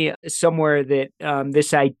recently somewhere that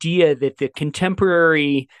this idea that the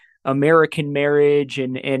contemporary American marriage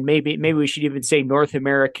and maybe we should even say North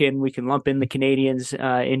American, we can lump in the Canadians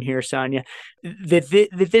in here, Sonia, that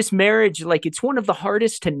this marriage, like, it's one of the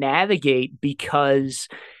hardest to navigate, because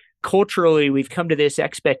culturally we've come to this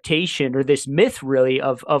expectation, or this myth really,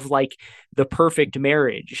 of like the perfect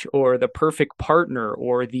marriage or the perfect partner,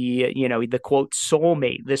 or the quote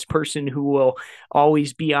soulmate, this person who will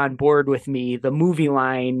always be on board with me, the movie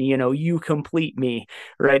line, you complete me,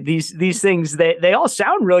 right? These things, they all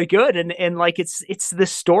sound really good, and like it's the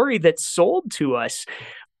story that's sold to us.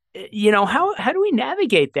 How do we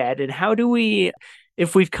navigate that, and how do we,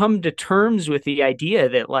 if we've come to terms with the idea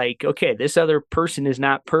that, like, okay, this other person is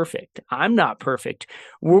not perfect, I'm not perfect,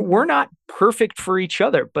 we're not perfect for each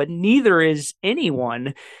other, but neither is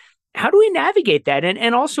anyone. How do we navigate that?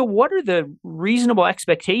 And also, what are the reasonable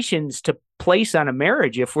expectations to place on a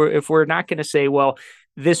marriage if we're not going to say, well,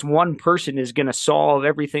 this one person is going to solve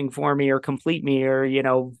everything for me or complete me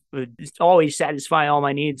or, always satisfy all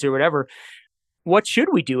my needs or whatever? What should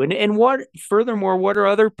we do? And furthermore, what are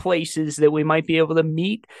other places that we might be able to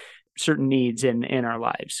meet certain needs in our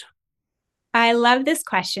lives? I love this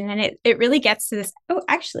question. And it really gets to this. Oh,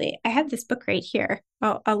 actually, I have this book right here.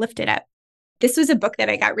 I'll lift it up. This was a book that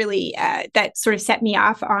I got really, that sort of set me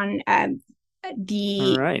off on the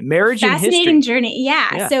all right, marriage fascinating and history. Journey.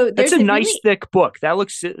 Yeah. So that's a nice thick book. That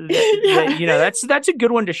looks, that's a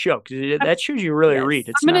good one to show, because that shows you really read.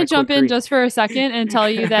 I'm going to jump in just for a second and tell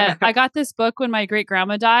you that I got this book when my great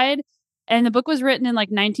grandma died. And the book was written in like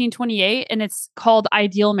 1928 and it's called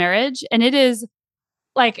Ideal Marriage. And it is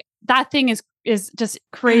like, that thing is just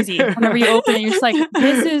crazy. Whenever you open it, you're just like,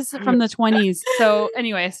 this is from the 20s. So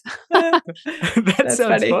anyways. That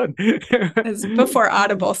sounds funny. fun. It's before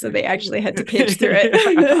Audible, so they actually had to page through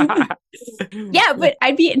it. Yeah, but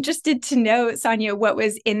I'd be interested to know, Sonia, what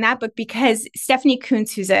was in that book, because Stephanie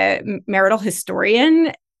Kuntz, who's a marital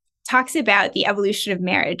historian, talks about the evolution of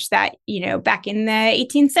marriage that, back in the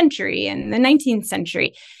 18th century and the 19th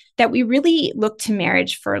century, that we really look to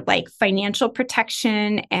marriage for like financial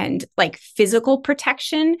protection and like physical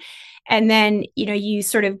protection. And then, you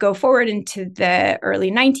sort of go forward into the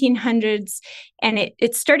early 1900s and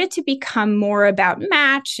it started to become more about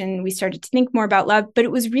match and we started to think more about love. But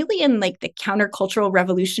it was really in like the countercultural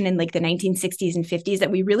revolution in like the 1960s and 50s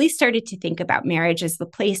that we really started to think about marriage as the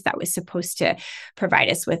place that was supposed to provide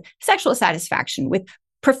us with sexual satisfaction, with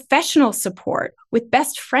professional support, with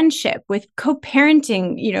best friendship, with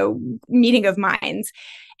co-parenting, meeting of minds.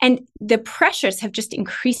 And the pressures have just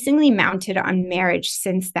increasingly mounted on marriage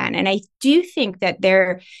since then. And I do think that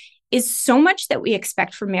there is so much that we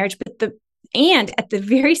expect from marriage, and at the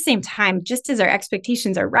very same time, just as our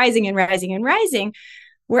expectations are rising and rising and rising,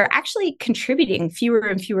 we're actually contributing fewer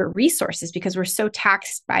and fewer resources because we're so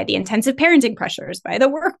taxed by the intensive parenting pressures, by the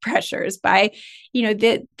work pressures, by,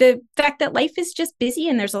 the fact that life is just busy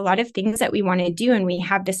and there's a lot of things that we want to do. And we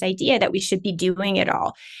have this idea that we should be doing it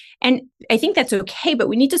all. And I think that's okay, but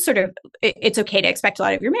we need to it's okay to expect a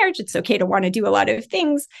lot of your marriage. It's okay to want to do a lot of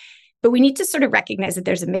things. But we need to sort of recognize that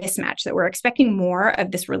there's a mismatch, that we're expecting more of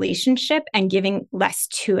this relationship and giving less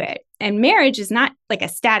to it. And marriage is not like a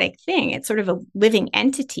static thing. It's sort of a living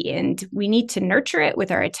entity. And we need to nurture it with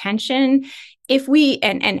our attention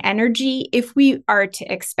and energy if we are to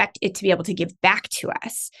expect it to be able to give back to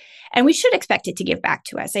us. And we should expect it to give back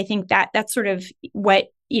to us. I think that's sort of what,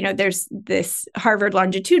 there's this Harvard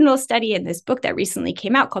longitudinal study in this book that recently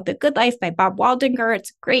came out called The Good Life by Bob Waldinger. It's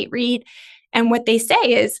a great read. And what they say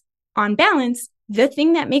is, on balance, the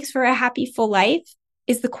thing that makes for a happy, full life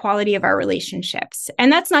is the quality of our relationships. And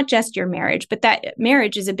that's not just your marriage, but that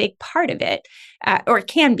marriage is a big part of it, or it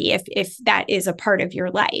can be if that is a part of your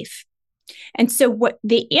life. And so what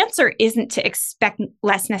the answer isn't to expect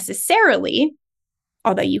less necessarily,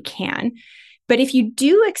 although you can, but if you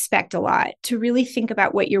do expect a lot, to really think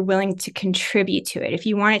about what you're willing to contribute to it. If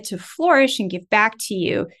you want it to flourish and give back to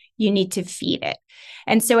you, you need to feed it.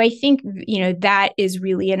 And so I think, that is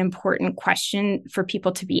really an important question for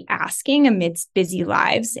people to be asking amidst busy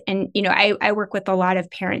lives. And, I work with a lot of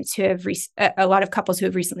parents who have, a lot of couples who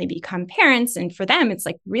have recently become parents. And for them, it's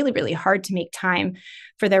like really, really hard to make time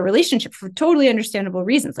for their relationship for totally understandable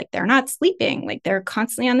reasons. Like they're not sleeping, like they're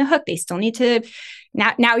constantly on the hook. They still need to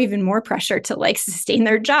now even more pressure to like sustain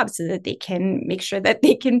their job so that they can make sure that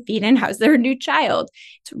they can feed and house their new child.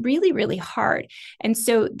 It's really, really hard. And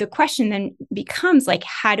so the question then becomes like,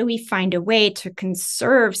 how do we find a way to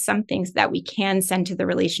conserve some things that we can send to the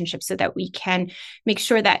relationship so that we can make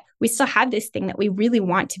sure that we still have this thing that we really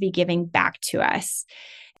want to be giving back to us?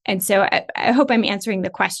 And so I hope I'm answering the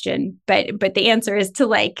question, but the answer is to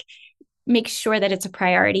like make sure that it's a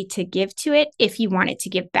priority to give to it if you want it to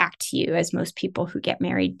give back to you, as most people who get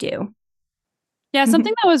married do. Yeah,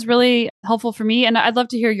 something that was really helpful for me, and I'd love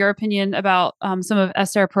to hear your opinion about some of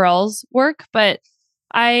Esther Perel's work, but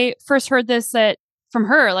I first heard this from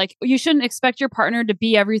her, like, you shouldn't expect your partner to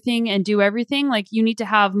be everything and do everything. Like, you need to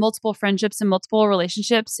have multiple friendships and multiple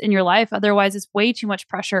relationships in your life. Otherwise, it's way too much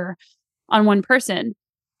pressure on one person.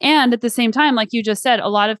 And at the same time, like you just said, a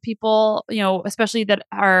lot of people, especially that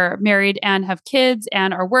are married and have kids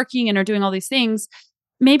and are working and are doing all these things,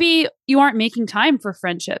 maybe you aren't making time for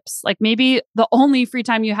friendships. Like maybe the only free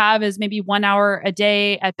time you have is maybe 1 hour a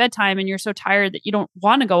day at bedtime and you're so tired that you don't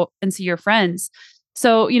want to go and see your friends.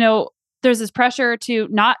 So, there's this pressure to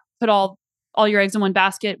not put all your eggs in one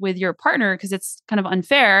basket with your partner because it's kind of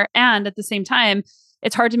unfair. And at the same time,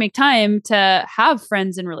 it's hard to make time to have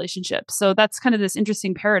friends and relationships. So that's kind of this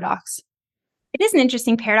interesting paradox. It is an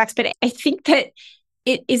interesting paradox, but I think that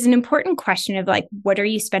it is an important question of like, what are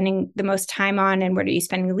you spending the most time on and what are you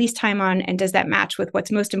spending the least time on? And does that match with what's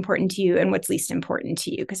most important to you and what's least important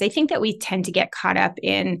to you? Because I think that we tend to get caught up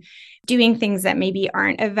in doing things that maybe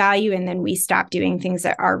aren't of value, and then we stop doing things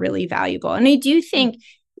that are really valuable. And I do think,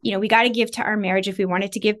 we got to give to our marriage if we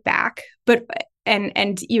wanted to give back. But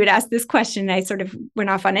and you had asked this question, and I sort of went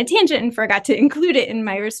off on a tangent and forgot to include it in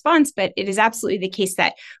my response, but it is absolutely the case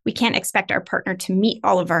that we can't expect our partner to meet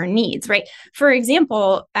all of our needs, right? For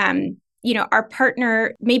example, our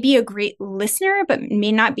partner may be a great listener, but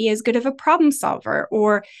may not be as good of a problem solver,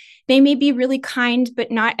 or they may be really kind,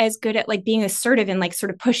 but not as good at like being assertive and like sort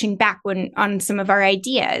of pushing back on some of our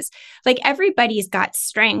ideas. Like everybody's got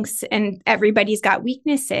strengths and everybody's got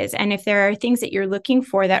weaknesses. And if there are things that you're looking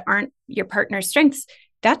for that aren't your partner's strengths,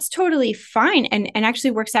 that's totally fine, and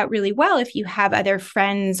actually works out really well if you have other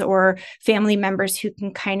friends or family members who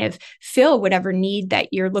can kind of fill whatever need that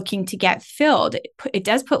you're looking to get filled. It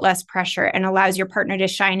does put less pressure and allows your partner to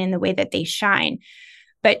shine in the way that they shine.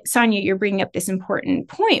 But Sonia, you're bringing up this important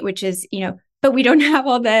point, which is, but we don't have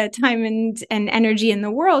all the time and energy in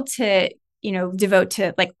the world to devote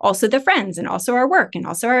to like also the friends and also our work and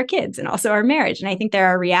also our kids and also our marriage. And I think there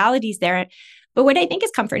are realities there. But what I think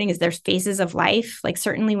is comforting is there's phases of life, like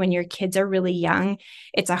certainly when your kids are really young,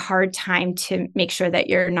 it's a hard time to make sure that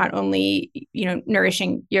you're not only,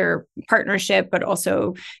 nourishing your partnership, but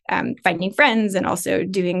also finding friends and also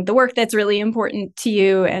doing the work that's really important to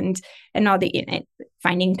you and all the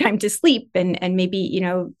finding time to sleep and maybe,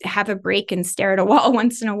 have a break and stare at a wall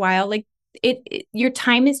once in a while. Like your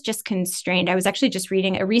time is just constrained. I was actually just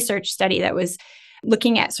reading a research study that was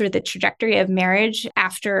looking at sort of the trajectory of marriage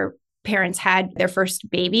after parents had their first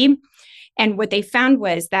baby. And what they found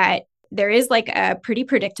was that there is like a pretty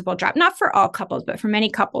predictable drop, not for all couples, but for many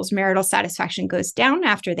couples, marital satisfaction goes down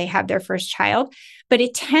after they have their first child, but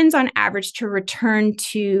it tends on average to return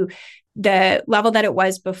to the level that it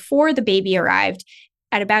was before the baby arrived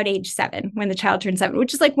at about age 7, when the child turns 7,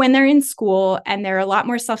 which is like when they're in school and they're a lot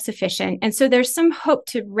more self-sufficient. And so there's some hope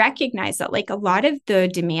to recognize that like a lot of the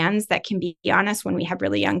demands that can be on us when we have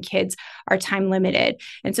really young kids are time limited.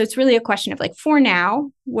 And so it's really a question of like, for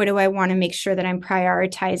now, what do I want to make sure that I'm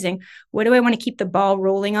prioritizing? What do I want to keep the ball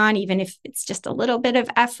rolling on, even if it's just a little bit of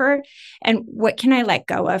effort? And what can I let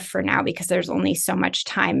go of for now? Because there's only so much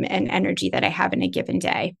time and energy that I have in a given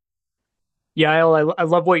day. Yael, I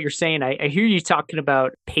love what you're saying. I hear you talking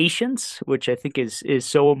about patience, which I think is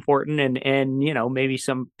so important. And maybe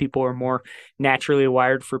some people are more naturally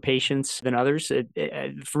wired for patience than others.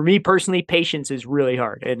 For me personally, patience is really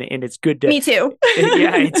hard, and it's good to. Me too.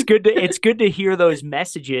 Yeah, it's good to hear those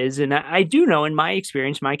messages. And I do know in my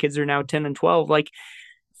experience, my kids are now 10 and 12. Like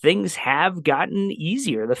things have gotten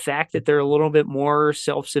easier. The fact that they're a little bit more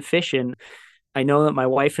self-sufficient. I know that my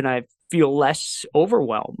wife and I feel less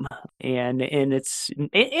overwhelmed and it's a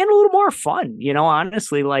little more fun,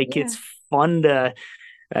 honestly, like It's fun to,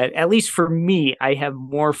 at least for me, I have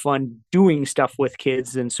more fun doing stuff with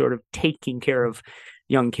kids than sort of taking care of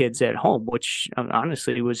young kids at home, which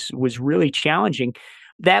honestly was really challenging.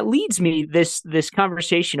 That leads me this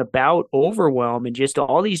conversation about overwhelm and just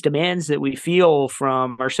all these demands that we feel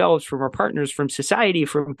from ourselves, from our partners, from society,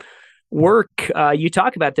 from work. You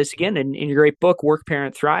talk about this again in your great book, Work,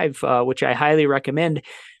 Parent, Thrive, which I highly recommend.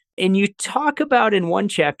 And you talk about in one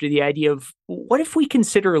chapter the idea of what if we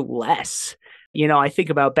consider less? I think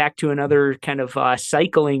about back to another kind of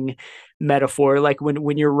cycling metaphor, like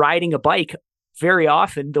when you're riding a bike, very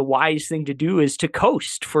often the wise thing to do is to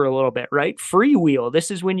coast for a little bit, right? Freewheel.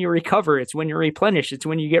 This is when you recover. It's when you replenish. It's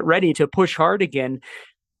when you get ready to push hard again.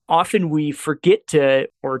 Often we forget to,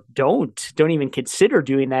 or don't even consider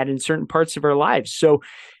doing that in certain parts of our lives. So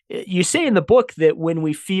you say in the book that when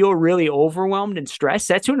we feel really overwhelmed and stressed,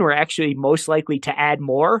 that's when we're actually most likely to add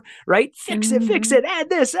more, right? Fix it, add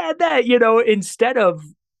this, add that, instead of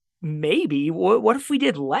maybe what if we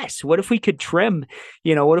did less? What if we could trim,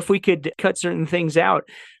 what if we could cut certain things out?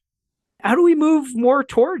 How do we move more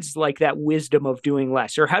towards like that wisdom of doing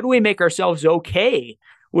less? Or how do we make ourselves okay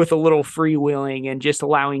with a little freewheeling and just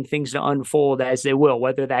allowing things to unfold as they will,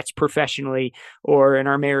 whether that's professionally or in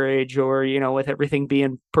our marriage or, with everything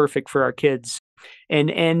being perfect for our kids.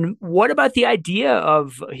 And what about the idea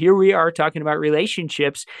of, here we are talking about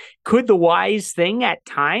relationships. Could the wise thing at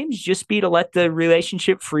times just be to let the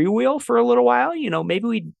relationship freewheel for a little while?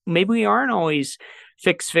 Maybe we aren't always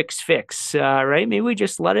fix, right? Maybe we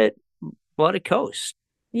just let it coast.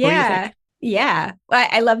 Yeah. Yeah. Well,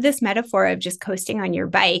 I love this metaphor of just coasting on your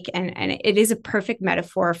bike. And it is a perfect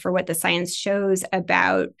metaphor for what the science shows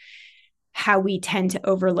about how we tend to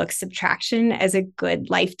overlook subtraction as a good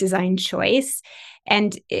life design choice.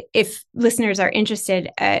 And if listeners are interested,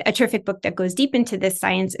 a terrific book that goes deep into this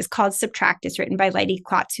science is called Subtract. It's written by Leidy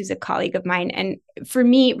Klotz, who's a colleague of mine. And for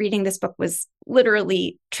me, reading this book was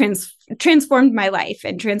literally transformed my life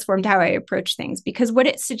and transformed how I approach things, because what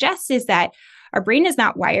it suggests is that Our brain is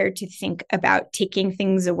not wired to think about taking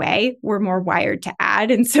things away. We're more wired to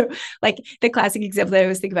add. And so like the classic example that I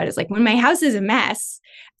always think about is like when my house is a mess,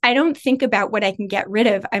 I don't think about what I can get rid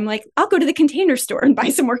of. I'm like, I'll go to the container store and buy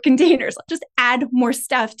some more containers. I'll just add more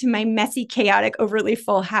stuff to my messy, chaotic, overly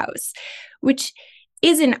full house, which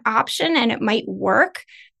is an option and it might work,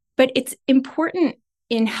 but it's important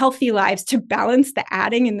in healthy lives to balance the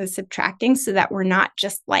adding and the subtracting so that we're not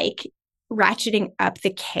just like ratcheting up the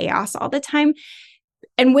chaos all the time.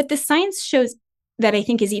 And what the science shows that I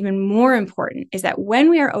think is even more important is that when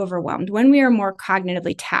we are overwhelmed, when we are more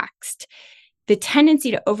cognitively taxed, the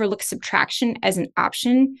tendency to overlook subtraction as an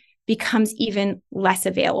option becomes even less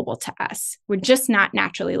available to us. We're just not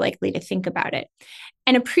naturally likely to think about it.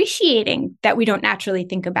 And appreciating that we don't naturally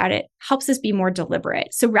think about it helps us be more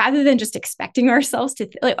deliberate. So rather than just expecting ourselves to,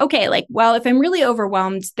 well, if I'm really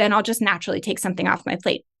overwhelmed, then I'll just naturally take something off my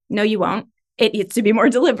plate. No, you won't. It needs to be more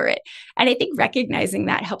deliberate. And I think recognizing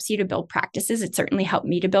that helps you to build practices. It certainly helped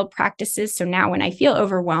me to build practices. So now when I feel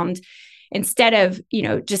overwhelmed, instead of,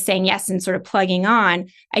 just saying yes and sort of plugging on,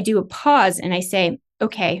 I do a pause and I say,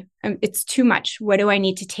 okay, it's too much. What do I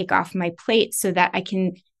need to take off my plate so that I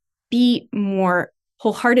can be more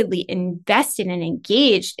wholeheartedly invested and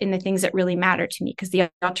engaged in the things that really matter to me? Because the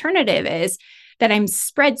alternative is that I'm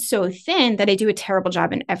spread so thin that I do a terrible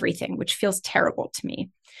job in everything, which feels terrible to me.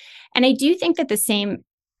 And I do think that the same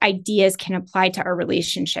ideas can apply to our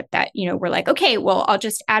relationship that, we're like, okay, well, I'll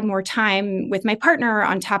just add more time with my partner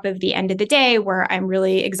on top of the end of the day where I'm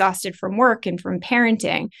really exhausted from work and from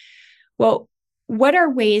parenting. Well, what are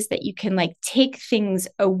ways that you can take things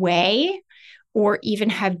away or even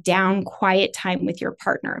have down quiet time with your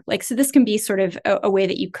partner? So this can be sort of a way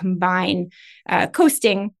that you combine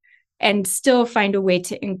coasting and still find a way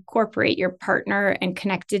to incorporate your partner and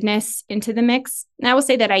connectedness into the mix. And I will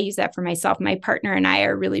say that I use that for myself. My partner and I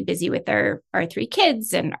are really busy with our 3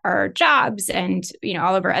 kids and our jobs and,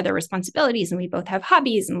 all of our other responsibilities. And we both have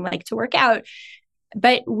hobbies and like to work out.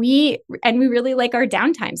 But we really like our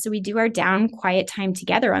downtime. So we do our down quiet time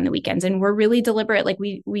together on the weekends. And we're really deliberate.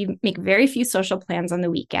 We make very few social plans on the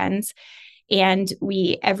weekends. And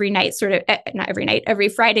we every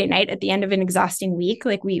Friday night at the end of an exhausting week,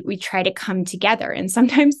 we try to come together. And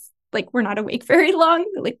sometimes we're not awake very long,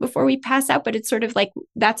 before we pass out, but it's sort of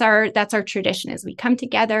that's our tradition is we come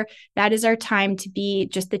together. That is our time to be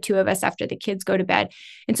just the 2 of us after the kids go to bed.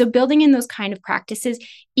 And so building in those kind of practices,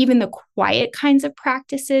 even the quiet kinds of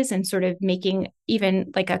practices, and sort of making even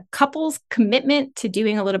a couple's commitment to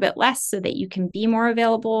doing a little bit less so that you can be more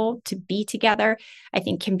available to be together, I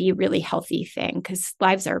think can be a really healthy thing because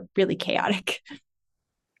lives are really chaotic.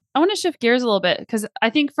 I want to shift gears a little bit because I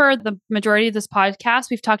think for the majority of this podcast,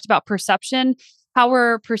 we've talked about perception, how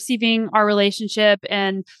we're perceiving our relationship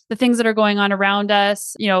and the things that are going on around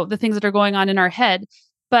us, the things that are going on in our head.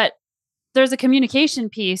 But there's a communication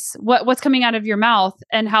piece, what's coming out of your mouth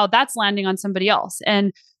and how that's landing on somebody else.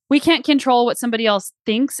 And we can't control what somebody else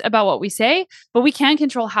thinks about what we say, but we can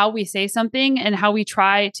control how we say something and how we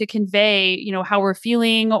try to convey, how we're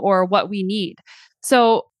feeling or what we need.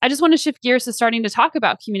 So I just want to shift gears to starting to talk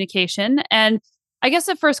about communication. And I guess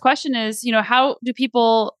the first question is, how do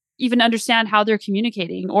people even understand how they're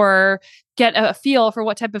communicating or get a feel for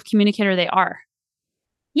what type of communicator they are?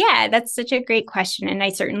 Yeah, that's such a great question. And I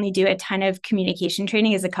certainly do a ton of communication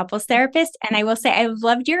training as a couples therapist. And I will say I've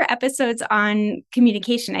loved your episodes on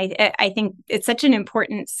communication. I think it's such an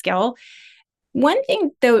important skill. One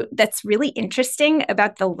thing, though, that's really interesting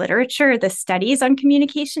about the literature, the studies on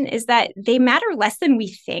communication, is that they matter less than we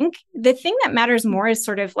think. The thing that matters more is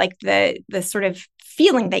sort of the sort of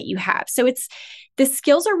feeling that you have. So the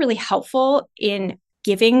skills are really helpful in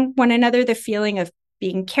giving one another the feeling of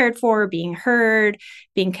being cared for, being heard,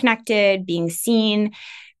 being connected, being seen.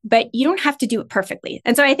 But you don't have to do it perfectly.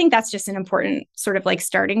 And so I think that's just an important sort of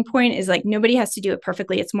starting point is nobody has to do it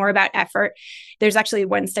perfectly. It's more about effort. There's actually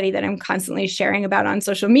one study that I'm constantly sharing about on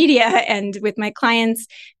social media and with my clients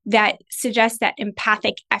that suggests that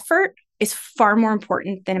empathic effort is far more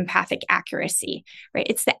important than empathic accuracy, right?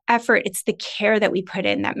 It's the effort, it's the care that we put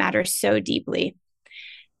in that matters so deeply.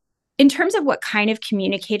 In terms of what kind of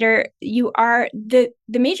communicator you are, the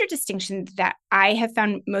major distinction that I have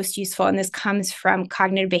found most useful, and this comes from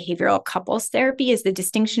cognitive behavioral couples therapy, is the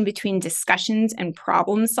distinction between discussions and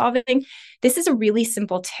problem solving. This is a really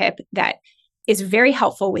simple tip that is very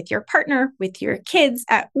helpful with your partner, with your kids,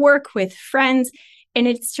 at work, with friends. And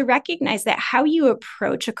it's to recognize that how you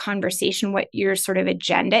approach a conversation, what your sort of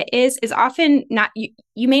agenda is often not,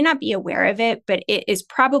 you may not be aware of it, but it is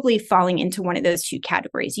probably falling into one of those 2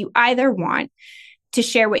 categories. You either want to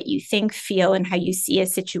share what you think, feel, and how you see a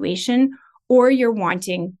situation, or you're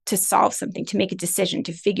wanting to solve something, to make a decision,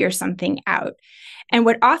 to figure something out. And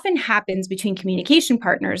what often happens between communication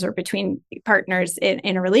partners or between partners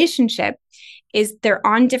in a relationship is they're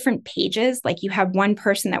on different pages. Like you have one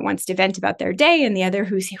person that wants to vent about their day and the other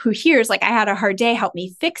who hears like, I had a hard day, help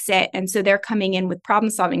me fix it. And so they're coming in with problem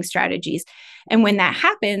solving strategies. And when that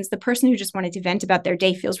happens, the person who just wanted to vent about their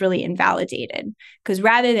day feels really invalidated, because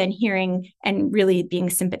rather than hearing and really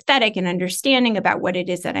being sympathetic and understanding about what it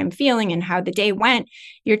is that I'm feeling and how the day went,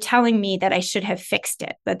 you're telling me that I should have fixed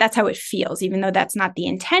it. But that's how it feels, even though that's not the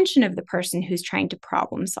intention of the person who's trying to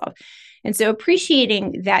problem solve. And so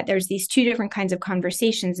appreciating that there's these two different kinds of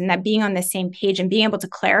conversations, and that being on the same page and being able to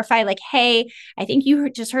clarify, like, hey, I think you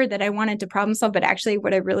just heard that I wanted to problem solve, but actually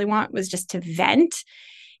what I really want was just to vent,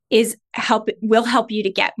 will help you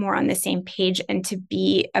to get more on the same page and to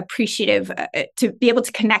be appreciative, to be able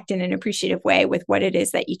to connect in an appreciative way with what it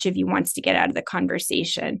is that each of you wants to get out of the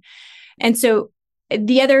conversation. And so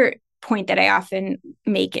the other point that I often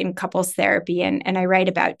make in couples therapy, and I write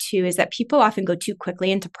about too, is that people often go too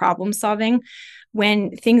quickly into problem solving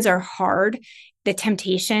when things are hard. The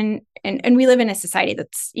temptation, and we live in a society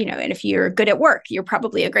that's, and if you're good at work, you're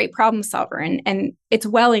probably a great problem solver, and it's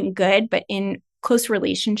well and good, but in close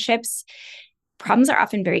relationships, problems are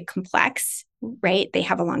often very complex, right? They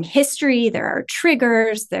have a long history. There are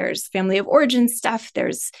triggers. There's family of origin stuff.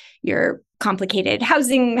 There's your complicated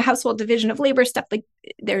household division of labor stuff. Like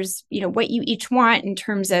there's, what you each want in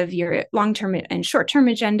terms of your long-term and short-term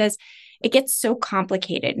agendas. It gets so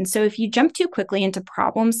complicated. And so if you jump too quickly into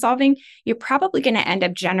problem solving, you're probably going to end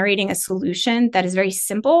up generating a solution that is very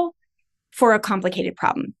simple for a complicated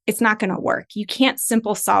problem. It's not going to work. You can't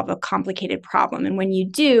simple solve a complicated problem. And when you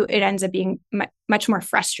do, it ends up being much more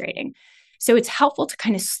frustrating. So it's helpful to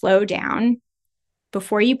kind of slow down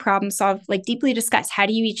before you problem solve, like deeply discuss, how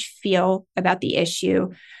do you each feel about the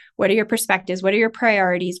issue? What are your perspectives? What are your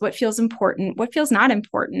priorities? What feels important? What feels not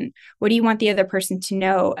important? What do you want the other person to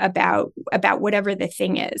know about whatever the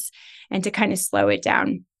thing is? And to kind of slow it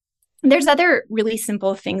down. There's other really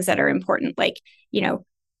simple things that are important, like,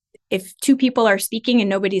 if two people are speaking and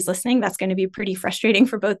nobody's listening, that's going to be pretty frustrating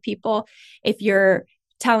for both people. If you're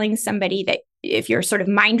telling somebody that, if you're sort of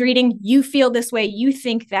mind reading, you feel this way, you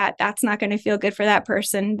think that, that's not going to feel good for that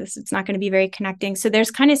person. It's not going to be very connecting. So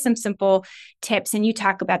there's kind of some simple tips, and you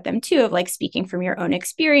talk about them too, of like speaking from your own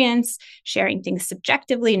experience, sharing things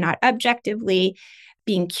subjectively, not objectively,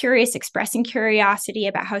 being curious, expressing curiosity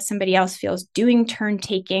about how somebody else feels, doing turn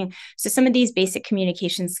taking. So some of these basic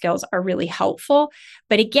communication skills are really helpful.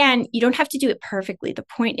 But again, you don't have to do it perfectly. The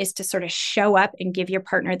point is to sort of show up and give your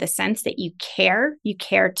partner the sense that you care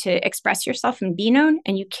to express yourself and be known,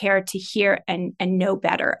 and you care to hear and know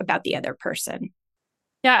better about the other person.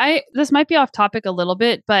 Yeah, this might be off topic a little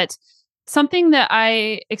bit, but something that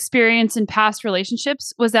I experienced in past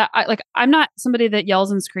relationships was that I'm not somebody that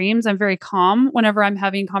yells and screams. I'm very calm whenever I'm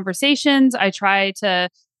having conversations. I try to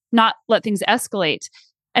not let things escalate.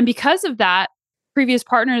 And because of that, previous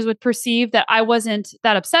partners would perceive that I wasn't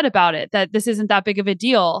that upset about it, that this isn't that big of a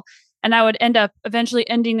deal. And I would end up eventually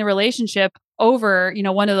ending the relationship over,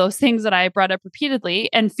 one of those things that I brought up repeatedly.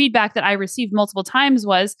 And feedback that I received multiple times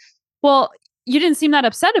was, well, you didn't seem that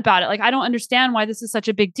upset about it. Like, I don't understand why this is such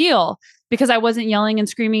a big deal, because I wasn't yelling and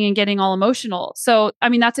screaming and getting all emotional. So, I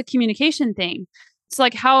mean, that's a communication thing. It's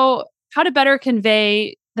like how to better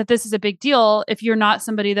convey that this is a big deal if you're not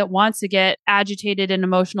somebody that wants to get agitated and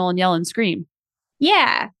emotional and yell and scream.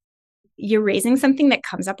 Yeah. You're raising something that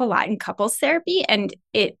comes up a lot in couples therapy, and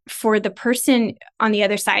it, for the person on the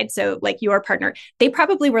other side, so like your partner, they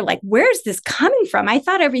probably were like, where's this coming from? I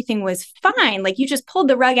thought everything was fine. Like, you just pulled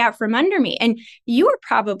the rug out from under me. And you were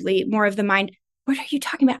probably more of the mind, what are you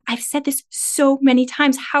talking about? I've said this so many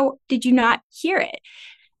times. How did you not hear it?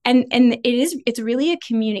 And it's really a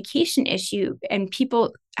communication issue, and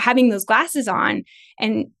people having those glasses on,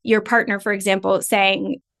 and your partner, for example,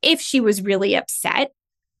 saying, if she was really upset,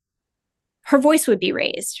 her voice would be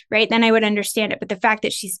raised, right? Then I would understand it. But the fact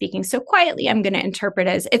that she's speaking so quietly, I'm going to interpret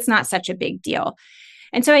as it's not such a big deal.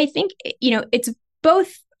 And so I think, it's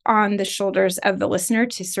both on the shoulders of the listener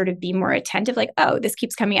to sort of be more attentive, like, oh, this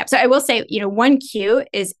keeps coming up. So I will say, one cue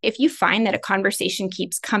is, if you find that a conversation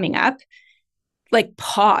keeps coming up, like,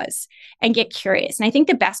 pause and get curious. And I think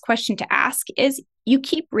the best question to ask is, you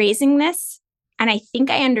keep raising this, and I think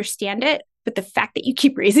I understand it, but the fact that you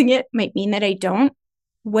keep raising it might mean that I don't.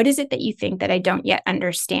 What is it that you think that I don't yet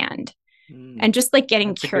understand? And just like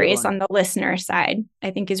getting curious on the listener side,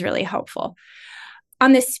 I think is really helpful.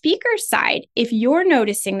 On the speaker side, if you're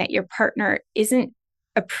noticing that your partner isn't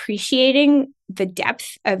appreciating the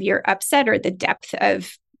depth of your upset or the depth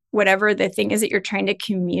of whatever the thing is that you're trying to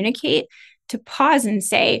communicate, to pause and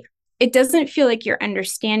say, it doesn't feel like you're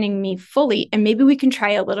understanding me fully. And maybe we can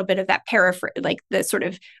try a little bit of that paraphrase, like the sort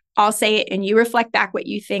of, I'll say it and you reflect back what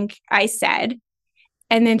you think I said.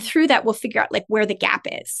 And then through that, we'll figure out like where the gap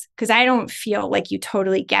is. Because I don't feel like you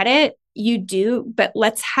totally get it. You do, but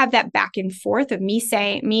let's have that back and forth of me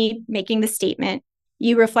making the statement,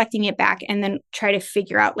 you reflecting it back, and then try to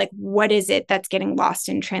figure out like, what is it that's getting lost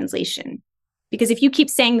in translation? Because if you keep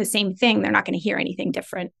saying the same thing, they're not going to hear anything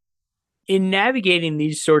different. In navigating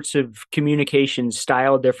these sorts of communication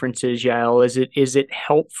style differences, Yael, is it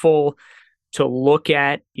helpful to look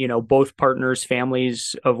at, both partners'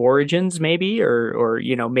 families of origins, maybe, or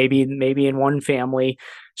maybe in one family,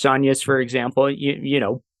 Sonia's, for example,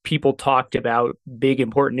 people talked about big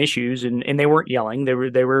important issues and they weren't yelling,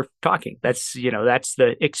 they were talking. That's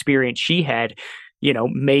the experience she had.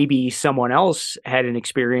 Maybe someone else had an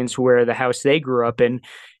experience where the house they grew up in,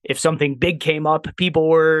 if something big came up, people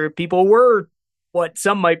were what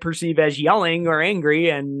some might perceive as yelling or angry.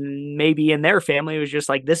 And maybe in their family, it was just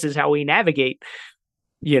like, this is how we navigate,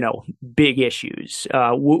 big issues,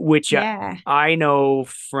 which I know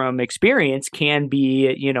from experience can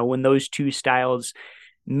be, when those two styles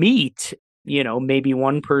meet, maybe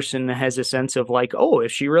one person has a sense of like, oh,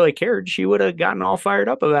 if she really cared, she would have gotten all fired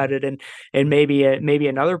up about it. And maybe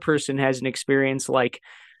another person has an experience like,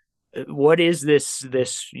 what is this,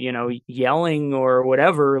 yelling or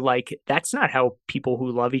whatever? Like, that's not how people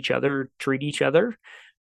who love each other treat each other.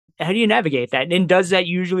 How do you navigate that? And does that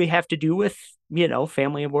usually have to do with,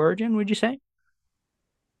 family of origin, would you say?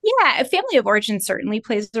 Yeah, a family of origin certainly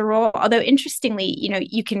plays a role. Although interestingly,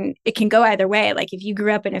 it can go either way. Like if you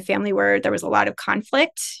grew up in a family where there was a lot of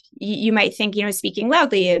conflict, you might think, speaking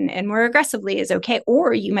loudly and more aggressively is okay.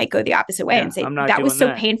 Or you might go the opposite way and say, that was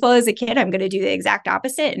so painful as a kid, I'm going to do the exact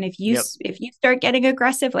opposite. And if you start getting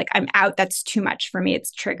aggressive, like I'm out, that's too much for me.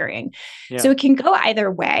 It's triggering. Yeah. So it can go either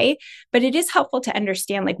way, but it is helpful to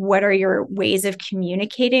understand like what are your ways of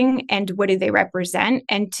communicating and what do they represent,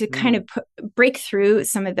 and to kind of break through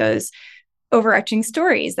some of those overarching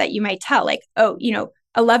stories that you might tell, like, oh,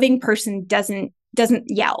 a loving person doesn't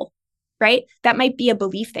yell, right? That might be a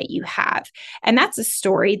belief that you have. And that's a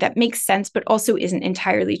story that makes sense, but also isn't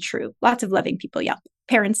entirely true. Lots of loving people yell.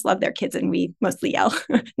 Parents love their kids and we mostly yell.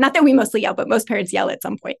 Not that we mostly yell, but most parents yell at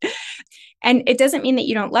some point. And it doesn't mean that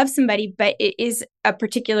you don't love somebody, but it is a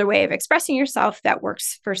particular way of expressing yourself that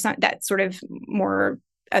works for some, that's sort of more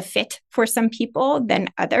a fit for some people than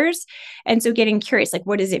others. And so getting curious, like,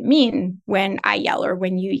 what does it mean when I yell or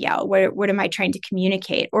when you yell? What am I trying to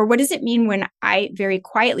communicate? Or what does it mean when I very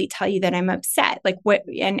quietly tell you that I'm upset? Like what,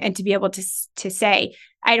 and to be able to say,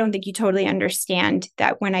 I don't think you totally understand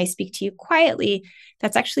that when I speak to you quietly,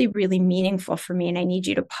 that's actually really meaningful for me. And I need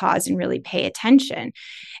you to pause and really pay attention.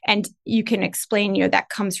 And you can explain, that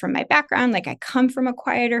comes from my background. Like I come from a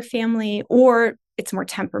quieter family, or it's more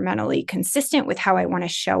temperamentally consistent with how I want to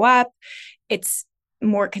show up. It's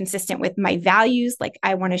more consistent with my values. Like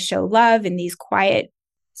I want to show love in these quiet,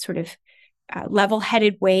 sort of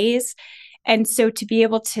level-headed ways. And so to be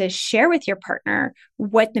able to share with your partner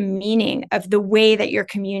what the meaning of the way that you're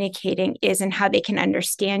communicating is and how they can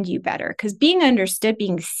understand you better. Because being understood,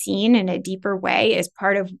 being seen in a deeper way is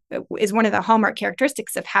one of the hallmark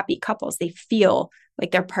characteristics of happy couples. They feel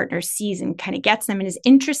like their partner sees and kind of gets them and is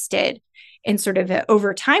interested in sort of an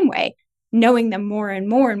over time way, knowing them more and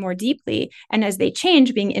more and more deeply. And as they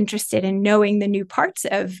change, being interested in knowing the new parts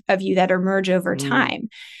of you that emerge over time.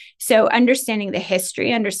 So understanding the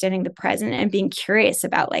history, understanding the present, and being curious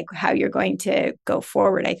about like how you're going to go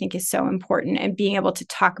forward, I think is so important. And being able to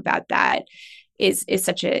talk about that is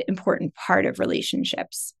such an important part of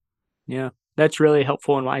relationships. Yeah, that's really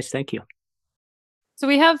helpful and wise. Thank you. So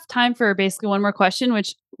we have time for basically one more question,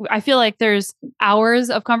 which I feel like there's hours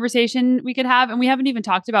of conversation we could have. And we haven't even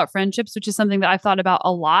talked about friendships, which is something that I've thought about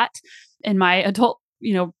a lot in my adult,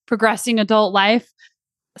 progressing adult life.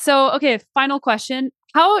 So, okay, final question.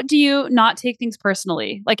 How do you not take things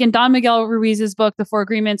personally? Like in Don Miguel Ruiz's book, The 4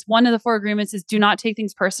 Agreements, one of the 4 agreements is do not take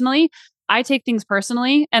things personally. I take things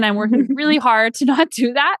personally, and I'm working really hard to not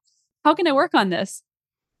do that. How can I work on this?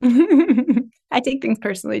 I take things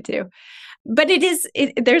personally too. But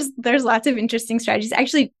there's lots of interesting strategies.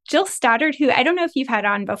 Actually, Jill Stoddard, who I don't know if you've had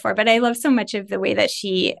on before, but I love so much of the way that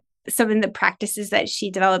some of the practices that she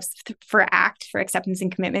develops for ACT, for acceptance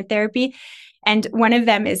and commitment therapy. And one of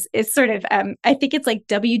them is sort of, I think it's like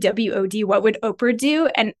WWOD, what would Oprah do?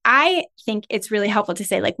 And I think it's really helpful to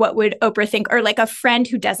say, like, what would Oprah think? Or like a friend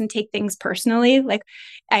who doesn't take things personally. Like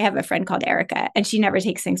I have a friend called Erica, and she never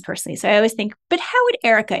takes things personally. So I always think, but how would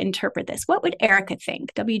Erica interpret this? What would Erica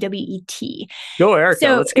think? WWET. Go, Erica.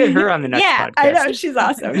 So, let's get her on the next podcast. I know. She's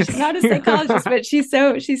awesome. She's not a psychologist, but she's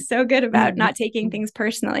so good about not taking things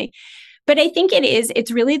personally. But I think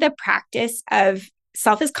it's really the practice of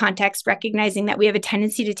self as context, recognizing that we have a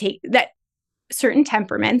tendency to take that certain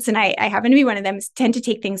temperaments, and I happen to be one of them, tend to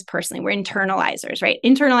take things personally. We're internalizers, right?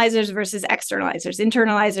 Internalizers versus externalizers.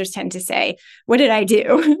 Internalizers tend to say, what did I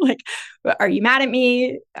do? Like, are you mad at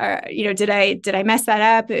me? Did I mess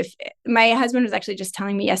that up? If my husband was actually just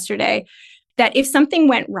telling me yesterday that if something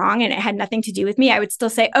went wrong and it had nothing to do with me, I would still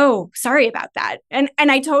say, oh, sorry about that. And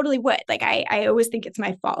I totally would. Like, I always think it's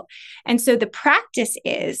my fault. And so the practice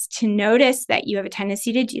is to notice that you have a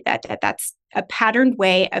tendency to do that's a patterned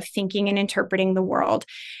way of thinking and interpreting the world,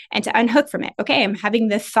 and to unhook from it. Okay, I'm having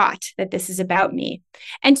the thought that this is about me.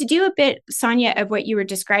 And to do a bit, Sonia, of what you were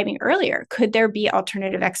describing earlier, could there be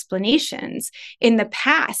alternative explanations? In the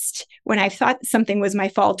past, when I thought something was my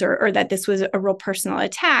fault or that this was a real personal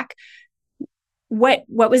attack, what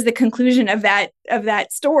was the conclusion of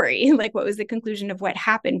that story? Like, what was the conclusion of what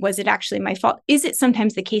happened? Was it actually my fault? Is it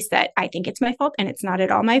sometimes the case that I think it's my fault and it's not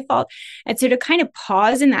at all my fault? And so to kind of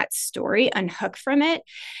pause in that story, unhook from it.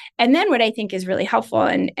 And then what I think is really helpful,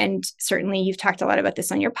 and certainly you've talked a lot about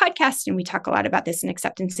this on your podcast, and we talk a lot about this in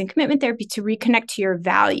acceptance and commitment therapy, to reconnect to your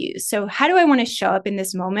values. So how do I want to show up in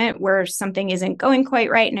this moment where something isn't going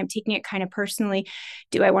quite right and I'm taking it kind of personally?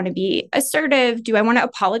 Do I want to be assertive? Do I want to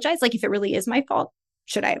apologize? Like, if it really is my fault,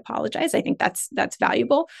 should I apologize? I think that's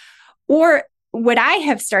valuable. Or what I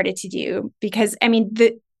have started to do, because I mean,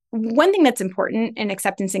 the one thing that's important in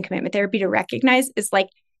acceptance and commitment therapy to recognize is, like,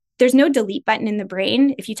 there's no delete button in the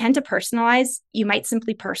brain. If you tend to personalize, you might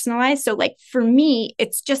simply personalize. So like for me,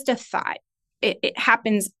 it's just a thought. It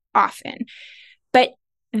happens often. But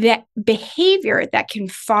that behavior that can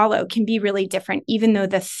follow can be really different, even though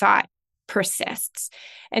the thought persists.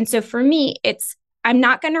 And so for me, I'm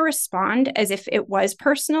not going to respond as if it was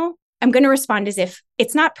personal. I'm going to respond as if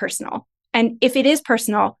it's not personal. And if it is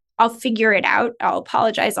personal, I'll figure it out. I'll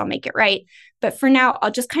apologize. I'll make it right. But for now,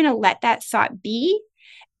 I'll just kind of let that thought be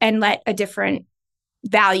and let a different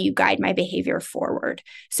value guide my behavior forward.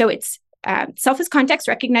 So it's self as context,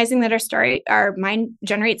 recognizing that our mind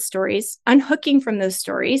generates stories, unhooking from those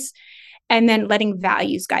stories, and then letting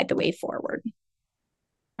values guide the way forward.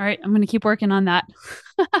 All right, I'm going to keep working on that.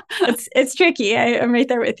 It's tricky. I'm right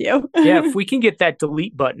there with you. Yeah, if we can get that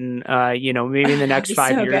delete button, maybe in the next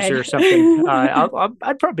 5 years or something,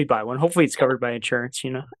 I'd probably buy one. Hopefully it's covered by insurance,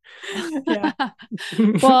 Yeah.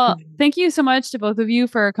 Well, thank you so much to both of you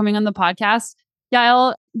for coming on the podcast.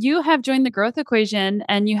 Yael, you have joined the Growth Equation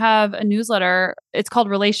and you have a newsletter. It's called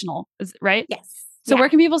Relational, right? Yes. So where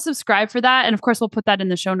can people subscribe for that? And of course, we'll put that in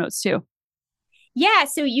the show notes too. Yeah,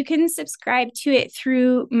 so you can subscribe to it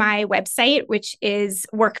through my website, which is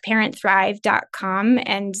workparentthrive.com.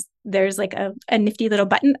 And there's like a nifty little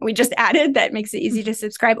button that we just added that makes it easy to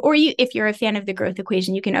subscribe. Or if you're a fan of the Growth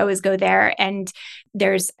Equation, you can always go there, and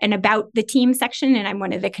there's an About the Team section, and I'm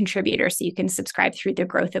one of the contributors. So you can subscribe through the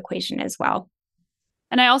Growth Equation as well.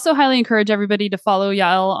 And I also highly encourage everybody to follow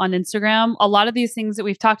Yael on Instagram. A lot of these things that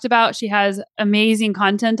we've talked about, she has amazing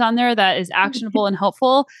content on there that is actionable and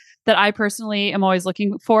helpful that I personally am always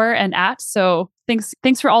looking for and at. So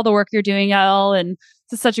thanks for all the work you're doing, Yael. And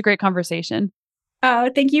this is such a great conversation.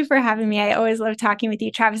 Oh, thank you for having me. I always love talking with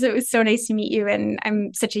you, Travis. It was so nice to meet you, and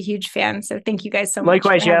I'm such a huge fan. So thank you guys so much.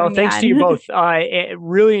 Likewise, Yael. Thanks to you both. I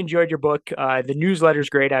really enjoyed your book. The newsletter's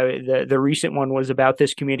great. The recent one was about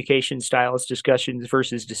this communication styles, discussions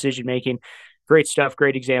versus decision making. Great stuff,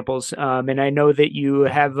 great examples. And I know that you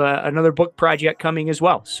have another book project coming as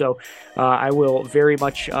well. So I will very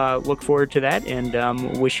much look forward to that,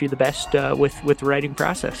 and wish you the best with the writing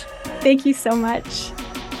process. Thank you so much.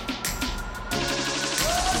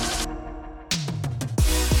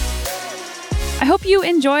 I hope you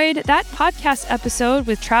enjoyed that podcast episode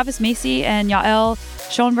with Travis Macy and Yael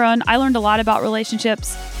Schonbrun. I learned a lot about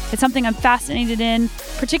relationships. It's something I'm fascinated in,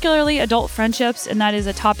 particularly adult friendships, and that is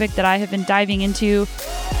a topic that I have been diving into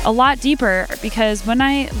a lot deeper because when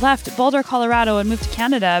I left Boulder, Colorado and moved to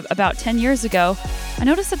Canada about 10 years ago, I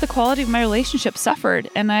noticed that the quality of my relationships suffered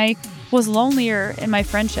and I was lonelier in my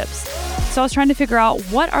friendships. So I was trying to figure out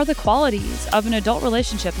what are the qualities of an adult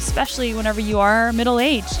relationship, especially whenever you are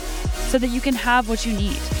middle-aged, so that you can have what you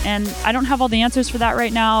need. And I don't have all the answers for that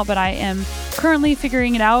right now, but I am currently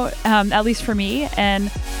figuring it out, at least for me,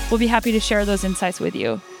 and we'll be happy to share those insights with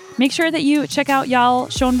you. Make sure that you check out Yael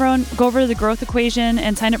Schonbrun, go over to the Growth Equation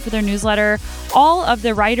and sign up for their newsletter. All of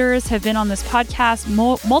the writers have been on this podcast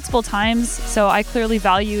multiple times, so I clearly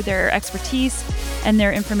value their expertise and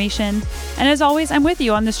their information. And as always, I'm with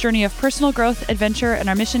you on this journey of personal growth, adventure, and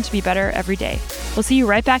our mission to be better every day. We'll see you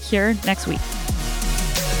right back here next week.